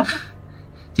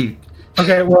 Do you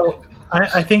Okay, well,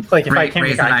 I think, like, if I can't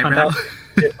raise make an eye eyebrow?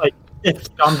 contact,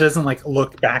 if Dom doesn't, like,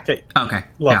 look back at Okay.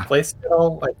 Lovelace at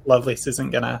all, like, Lovelace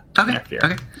isn't gonna Yeah. Okay. interfere.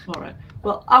 Okay. All right.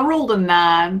 Well, I rolled a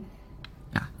 9.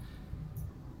 Yeah.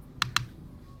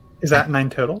 Is that 9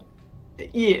 total?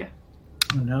 Yeah.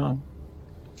 Oh, no.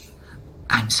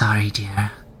 I'm sorry,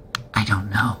 dear. I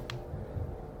don't know.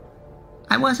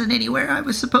 I wasn't anywhere I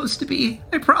was supposed to be.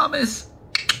 I promise.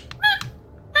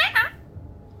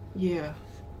 Yeah.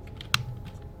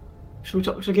 Should we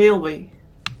talk to Gilby?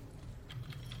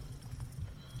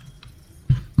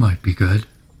 Might be good.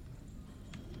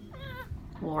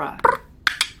 All right.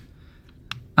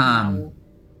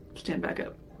 Stand back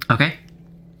up. Okay.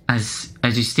 As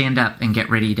you stand up and get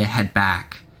ready to head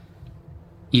back,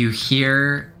 you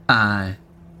hear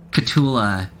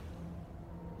Cthulhu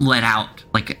let out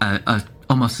like a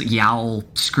almost yowl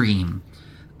scream,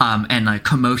 and a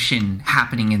commotion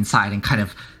happening inside, and kind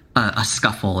of a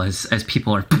scuffle as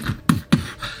people are.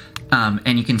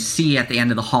 And you can see at the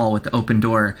end of the hall with the open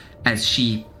door as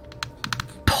she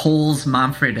pulls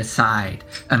Momfred aside,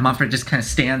 and Momfred just kind of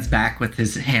stands back with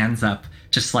his hands up,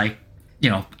 just like,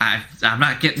 I'm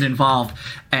not getting involved.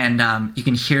 And you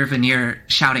can hear Veneer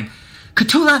shouting,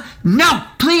 "Cthulhu, no,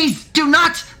 please do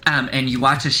not!" And you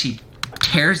watch as she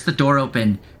tears the door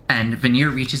open, and Veneer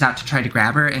reaches out to try to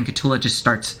grab her, and Cthulhu just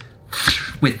starts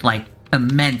with like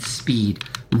immense speed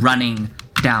running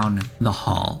down the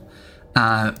hall.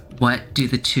 What do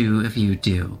the two of you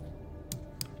do?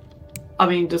 I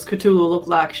mean, does Cthulhu look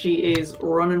like she is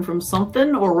running from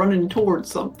something or running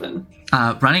towards something?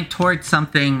 Running towards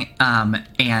something,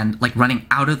 and like running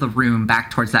out of the room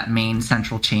back towards that main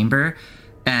central chamber.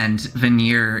 And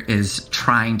Veneer is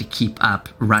trying to keep up,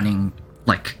 running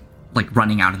like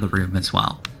running out of the room as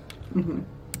well. Mm-hmm.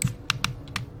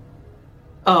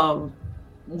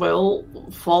 Well,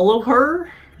 follow her.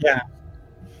 Yeah.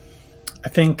 I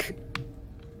think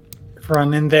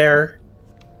run in there.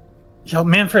 Yo,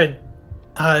 Manfred,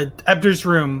 Ebder's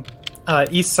room,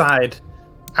 east side.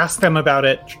 Ask them about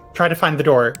it. Try to find the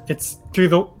door. It's through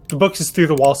the books is through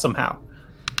the wall somehow.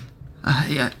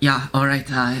 Yeah. All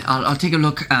right. I'll take a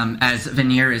look as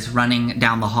Veneer is running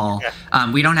down the hall.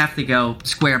 Yeah. We don't have to go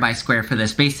square by square for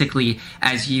this. Basically,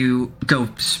 as you go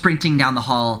sprinting down the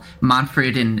hall,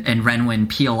 Manfred and Renwin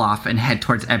peel off and head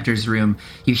towards Ebder's room.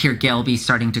 You hear Gelby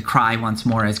starting to cry once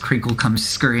more as Kriegel comes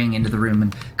scurrying into the room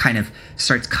and kind of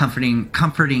starts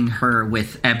comforting her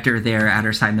with Ebder there at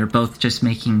her side. And they're both just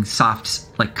making soft,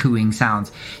 like, cooing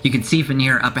sounds. You can see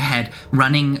Veneer up ahead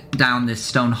running down this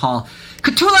stone hall.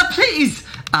 "Cthulhu, please!"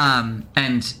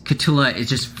 And Cthulhu is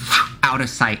just out of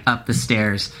sight up the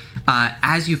stairs.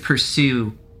 As you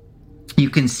pursue, you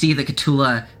can see the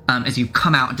Cthulhu, as you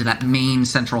come out into that main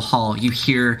central hall, you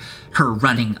hear her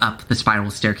running up the spiral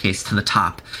staircase to the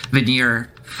top, Veneer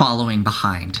following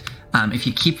behind. If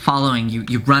you keep following,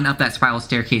 you run up that spiral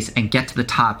staircase and get to the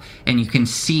top, and you can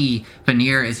see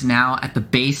Veneer is now at the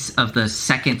base of the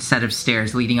second set of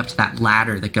stairs leading up to that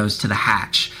ladder that goes to the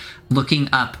hatch. Looking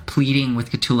up, pleading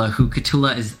with Cthulhu, who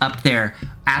Cthulhu is up there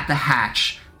at the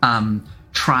hatch,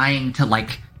 trying to,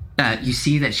 like, you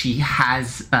see that she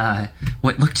has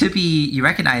what look to be, you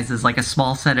recognize as like a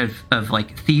small set of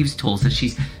like thieves' tools that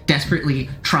she's desperately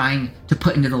trying to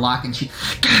put into the lock, and she,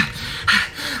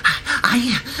 I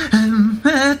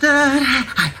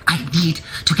need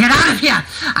to get out of here.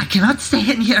 I cannot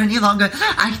stay in here any longer.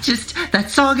 That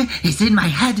song is in my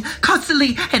head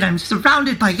constantly, and I'm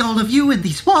surrounded by all of you and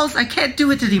these walls. I can't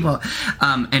do it anymore.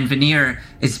 And Veneer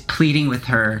is pleading with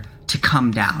her to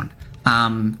come down.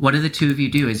 What do the two of you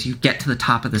do as you get to the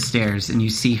top of the stairs and you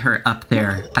see her up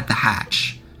there at the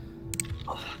hatch?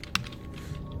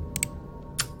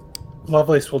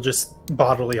 Lovelace will just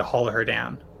bodily haul her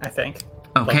down, I think.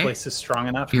 Okay. Lovelace is strong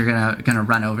enough. You're gonna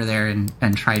run over there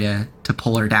and try to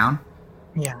pull her down?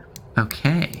 Yeah.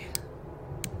 Okay.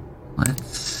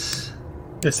 Let's...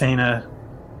 This ain't a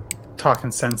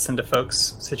talking sense into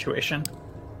folks situation.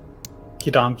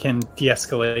 Kidam can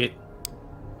de-escalate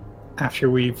after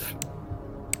we've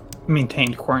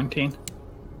maintained quarantine.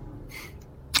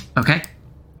 Okay.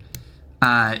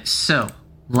 So,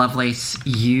 Lovelace,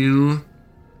 you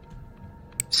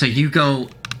go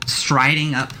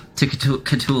striding up to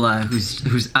Cthulhu,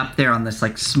 who's up there on this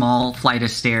like small flight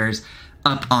of stairs,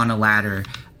 up on a ladder.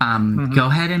 Go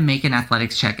ahead and make an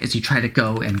athletics check as you try to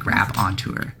go and grab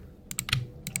onto her.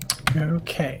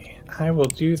 Okay, I will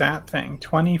do that thing.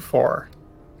 24.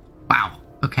 Wow.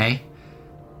 Okay.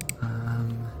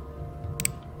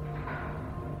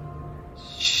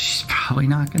 She's probably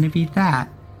not going to beat that.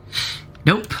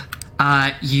 Nope.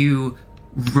 You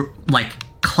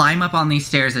climb up on these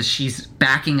stairs as she's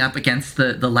backing up against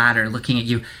the ladder, looking at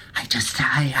you. I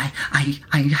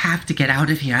have to get out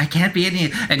of here. I can't be in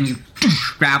here. And you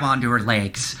grab onto her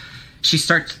legs. She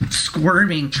starts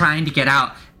squirming, trying to get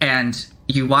out, and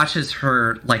you watch as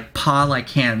her paw-like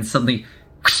hands suddenly,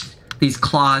 these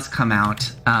claws come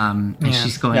out, and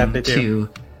she's going to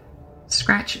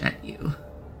scratch at you.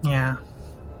 Yeah.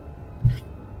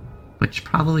 Which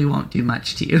probably won't do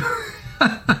much to you.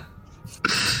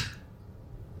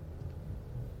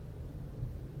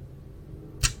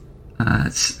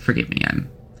 Forgive me,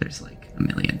 there's like a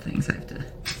million things I have to...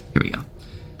 Here we go.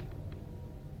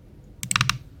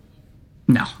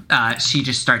 No, she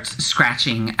just starts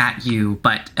scratching at you,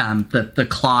 but the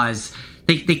claws,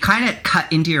 they kind of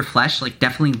cut into your flesh, like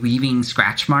definitely leaving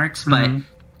scratch marks, but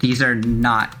these are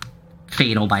not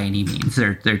fatal by any means.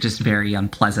 They're just very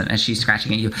unpleasant as she's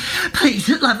scratching at you. Please,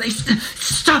 lovely,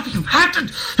 stop, you have to...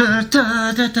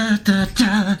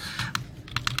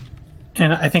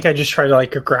 And I think I just try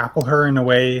to grapple her in a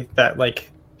way that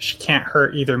she can't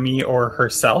hurt either me or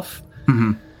herself.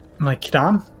 I'm like,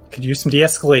 Quidam, could use some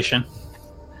de-escalation.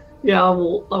 Yeah, I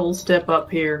will step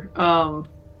up here. I'm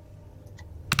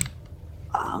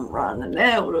running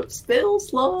out of spell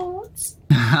slots.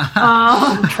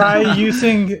 Try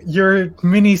using your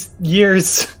many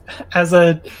years as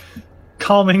a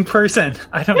calming person.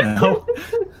 I don't know.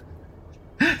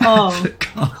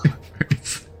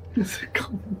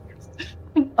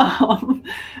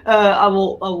 I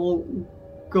will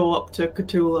go up to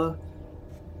Cthulhu.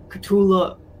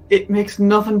 Cthulhu, it makes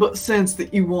nothing but sense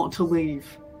that you want to leave.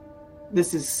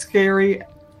 This is scary.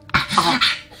 I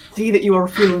see that you are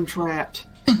feeling trapped.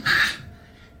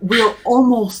 We are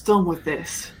almost done with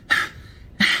this.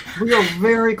 We are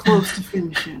very close to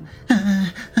finishing.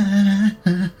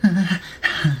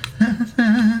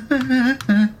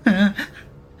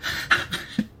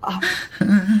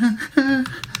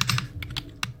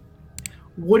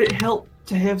 Would it help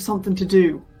to have something to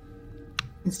do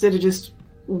instead of just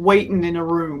waiting in a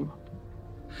room?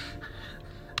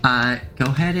 Go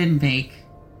ahead and make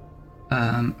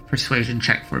a persuasion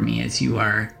check for me as you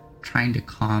are trying to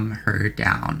calm her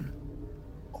down.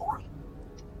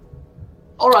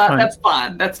 All right, that's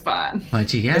fine. That's fine.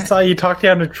 What'd you get? I saw you talk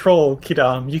down a troll,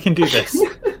 Quidam. You can do this.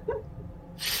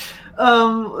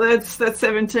 That's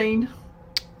 17.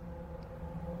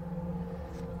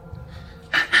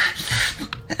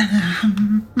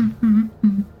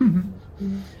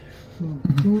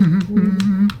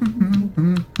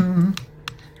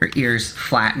 Her ears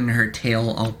flatten, her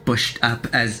tail all bushed up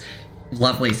as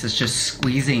Lovelace is just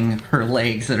squeezing her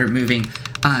legs that are moving.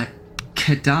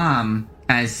 Quidam,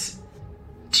 as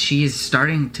she is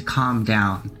starting to calm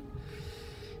down,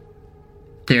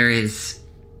 there is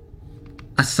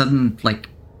a sudden,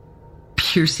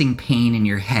 piercing pain in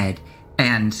your head,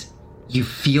 and you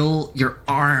feel your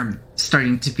arm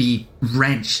starting to be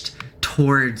wrenched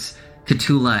towards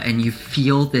Cthulhu, and you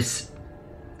feel this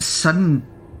sudden,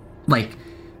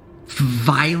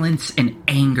 violence and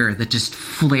anger that just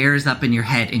flares up in your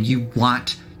head, and you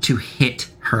want to hit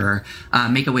her.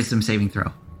 Make a wisdom saving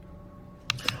throw.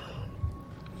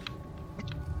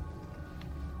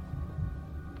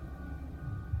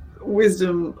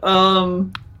 Wisdom.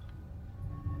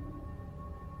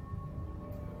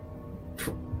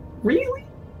 Really?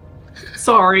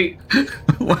 Sorry.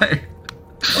 What?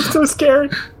 I'm so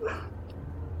scared.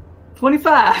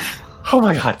 25. Oh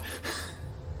my god.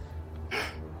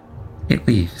 It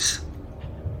leaves.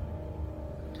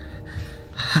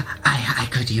 I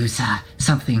could use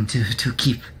something to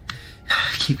keep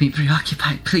me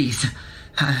preoccupied, please.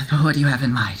 What do you have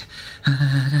in mind?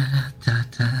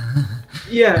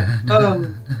 Yeah.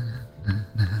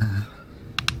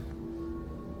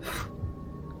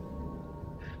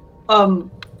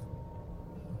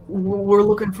 We're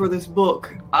looking for this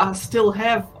book. I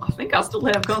think I still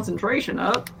have concentration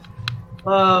up.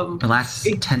 The last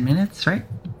 10 minutes, right?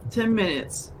 10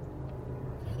 minutes.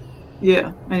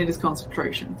 Yeah, and it is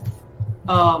concentration.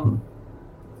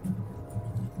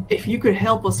 If you could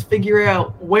help us figure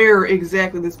out where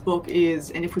exactly this book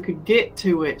is, and if we could get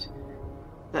to it,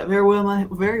 that very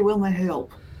well may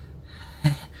help.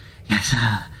 Yes,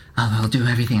 I'll do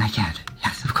everything I can.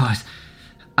 Yes, of course.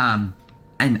 And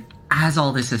as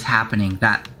all this is happening,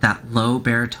 that low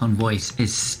baritone voice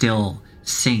is still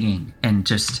singing and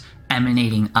just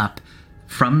emanating up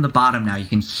from the bottom. Now you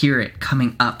can hear it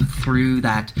coming up through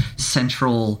that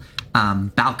central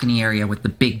balcony area with the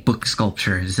big book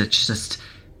sculptures. It's just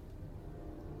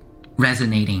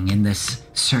resonating in this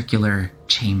circular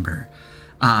chamber.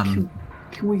 Can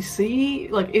we see,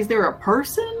 like, is there a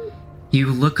person? You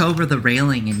look over the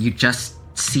railing and you just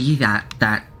see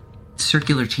that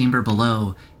circular chamber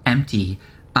below empty.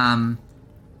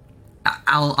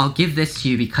 I'll give this to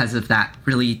you because of that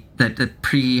really the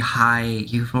pretty high.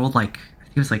 You rolled like, I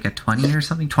think it was like a 20 or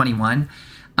something, 21.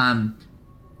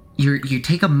 You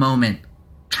take a moment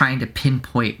trying to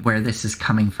pinpoint where this is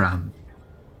coming from,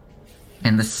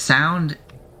 and the sound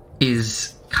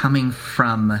is coming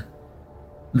from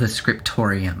the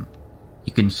scriptorium.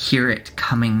 You can hear it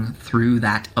coming through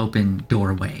that open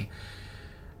doorway,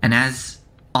 and as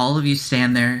all of you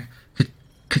stand there,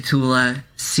 Cthulhu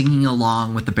singing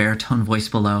along with the baritone voice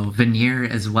below, Veneer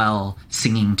as well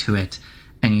singing to it,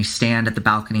 and you stand at the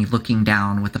balcony looking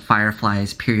down with the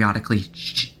fireflies periodically.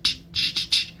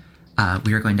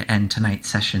 We are going to end tonight's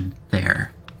session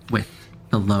there with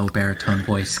the low baritone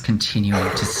voice continuing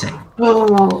to sing.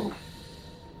 Oh,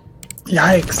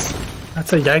 Yikes.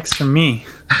 That's a yikes from me.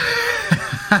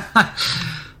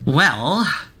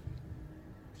 Well,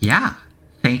 yeah.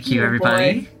 Thank you,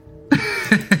 everybody.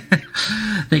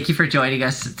 Thank you for joining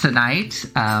us tonight.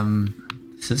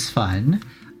 This is fun.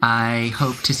 I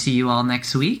hope to see you all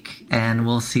next week, and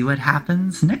we'll see what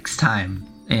happens next time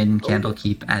in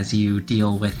Candlekeep as you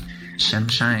deal with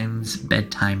Shemshine's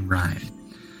bedtime rhyme.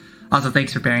 Also,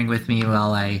 thanks for bearing with me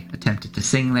while I attempted to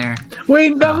sing there.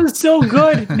 Wait, that was so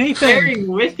good, Nathan. bearing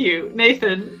with you,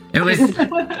 Nathan. It was.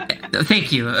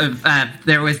 Thank you.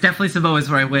 There was definitely some moments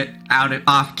where I went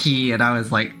off key, and I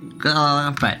was like,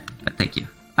 but thank you.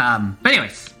 But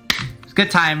anyways, it's a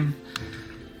good time.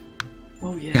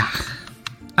 Oh yeah.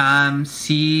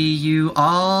 See you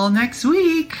all next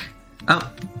week. Oh,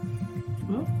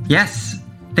 yes.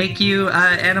 Thank you,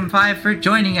 Adam 5, for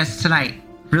joining us tonight.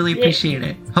 Really appreciate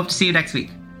it. Hope to see you next week.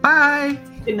 Bye.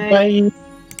 Good night. Bye.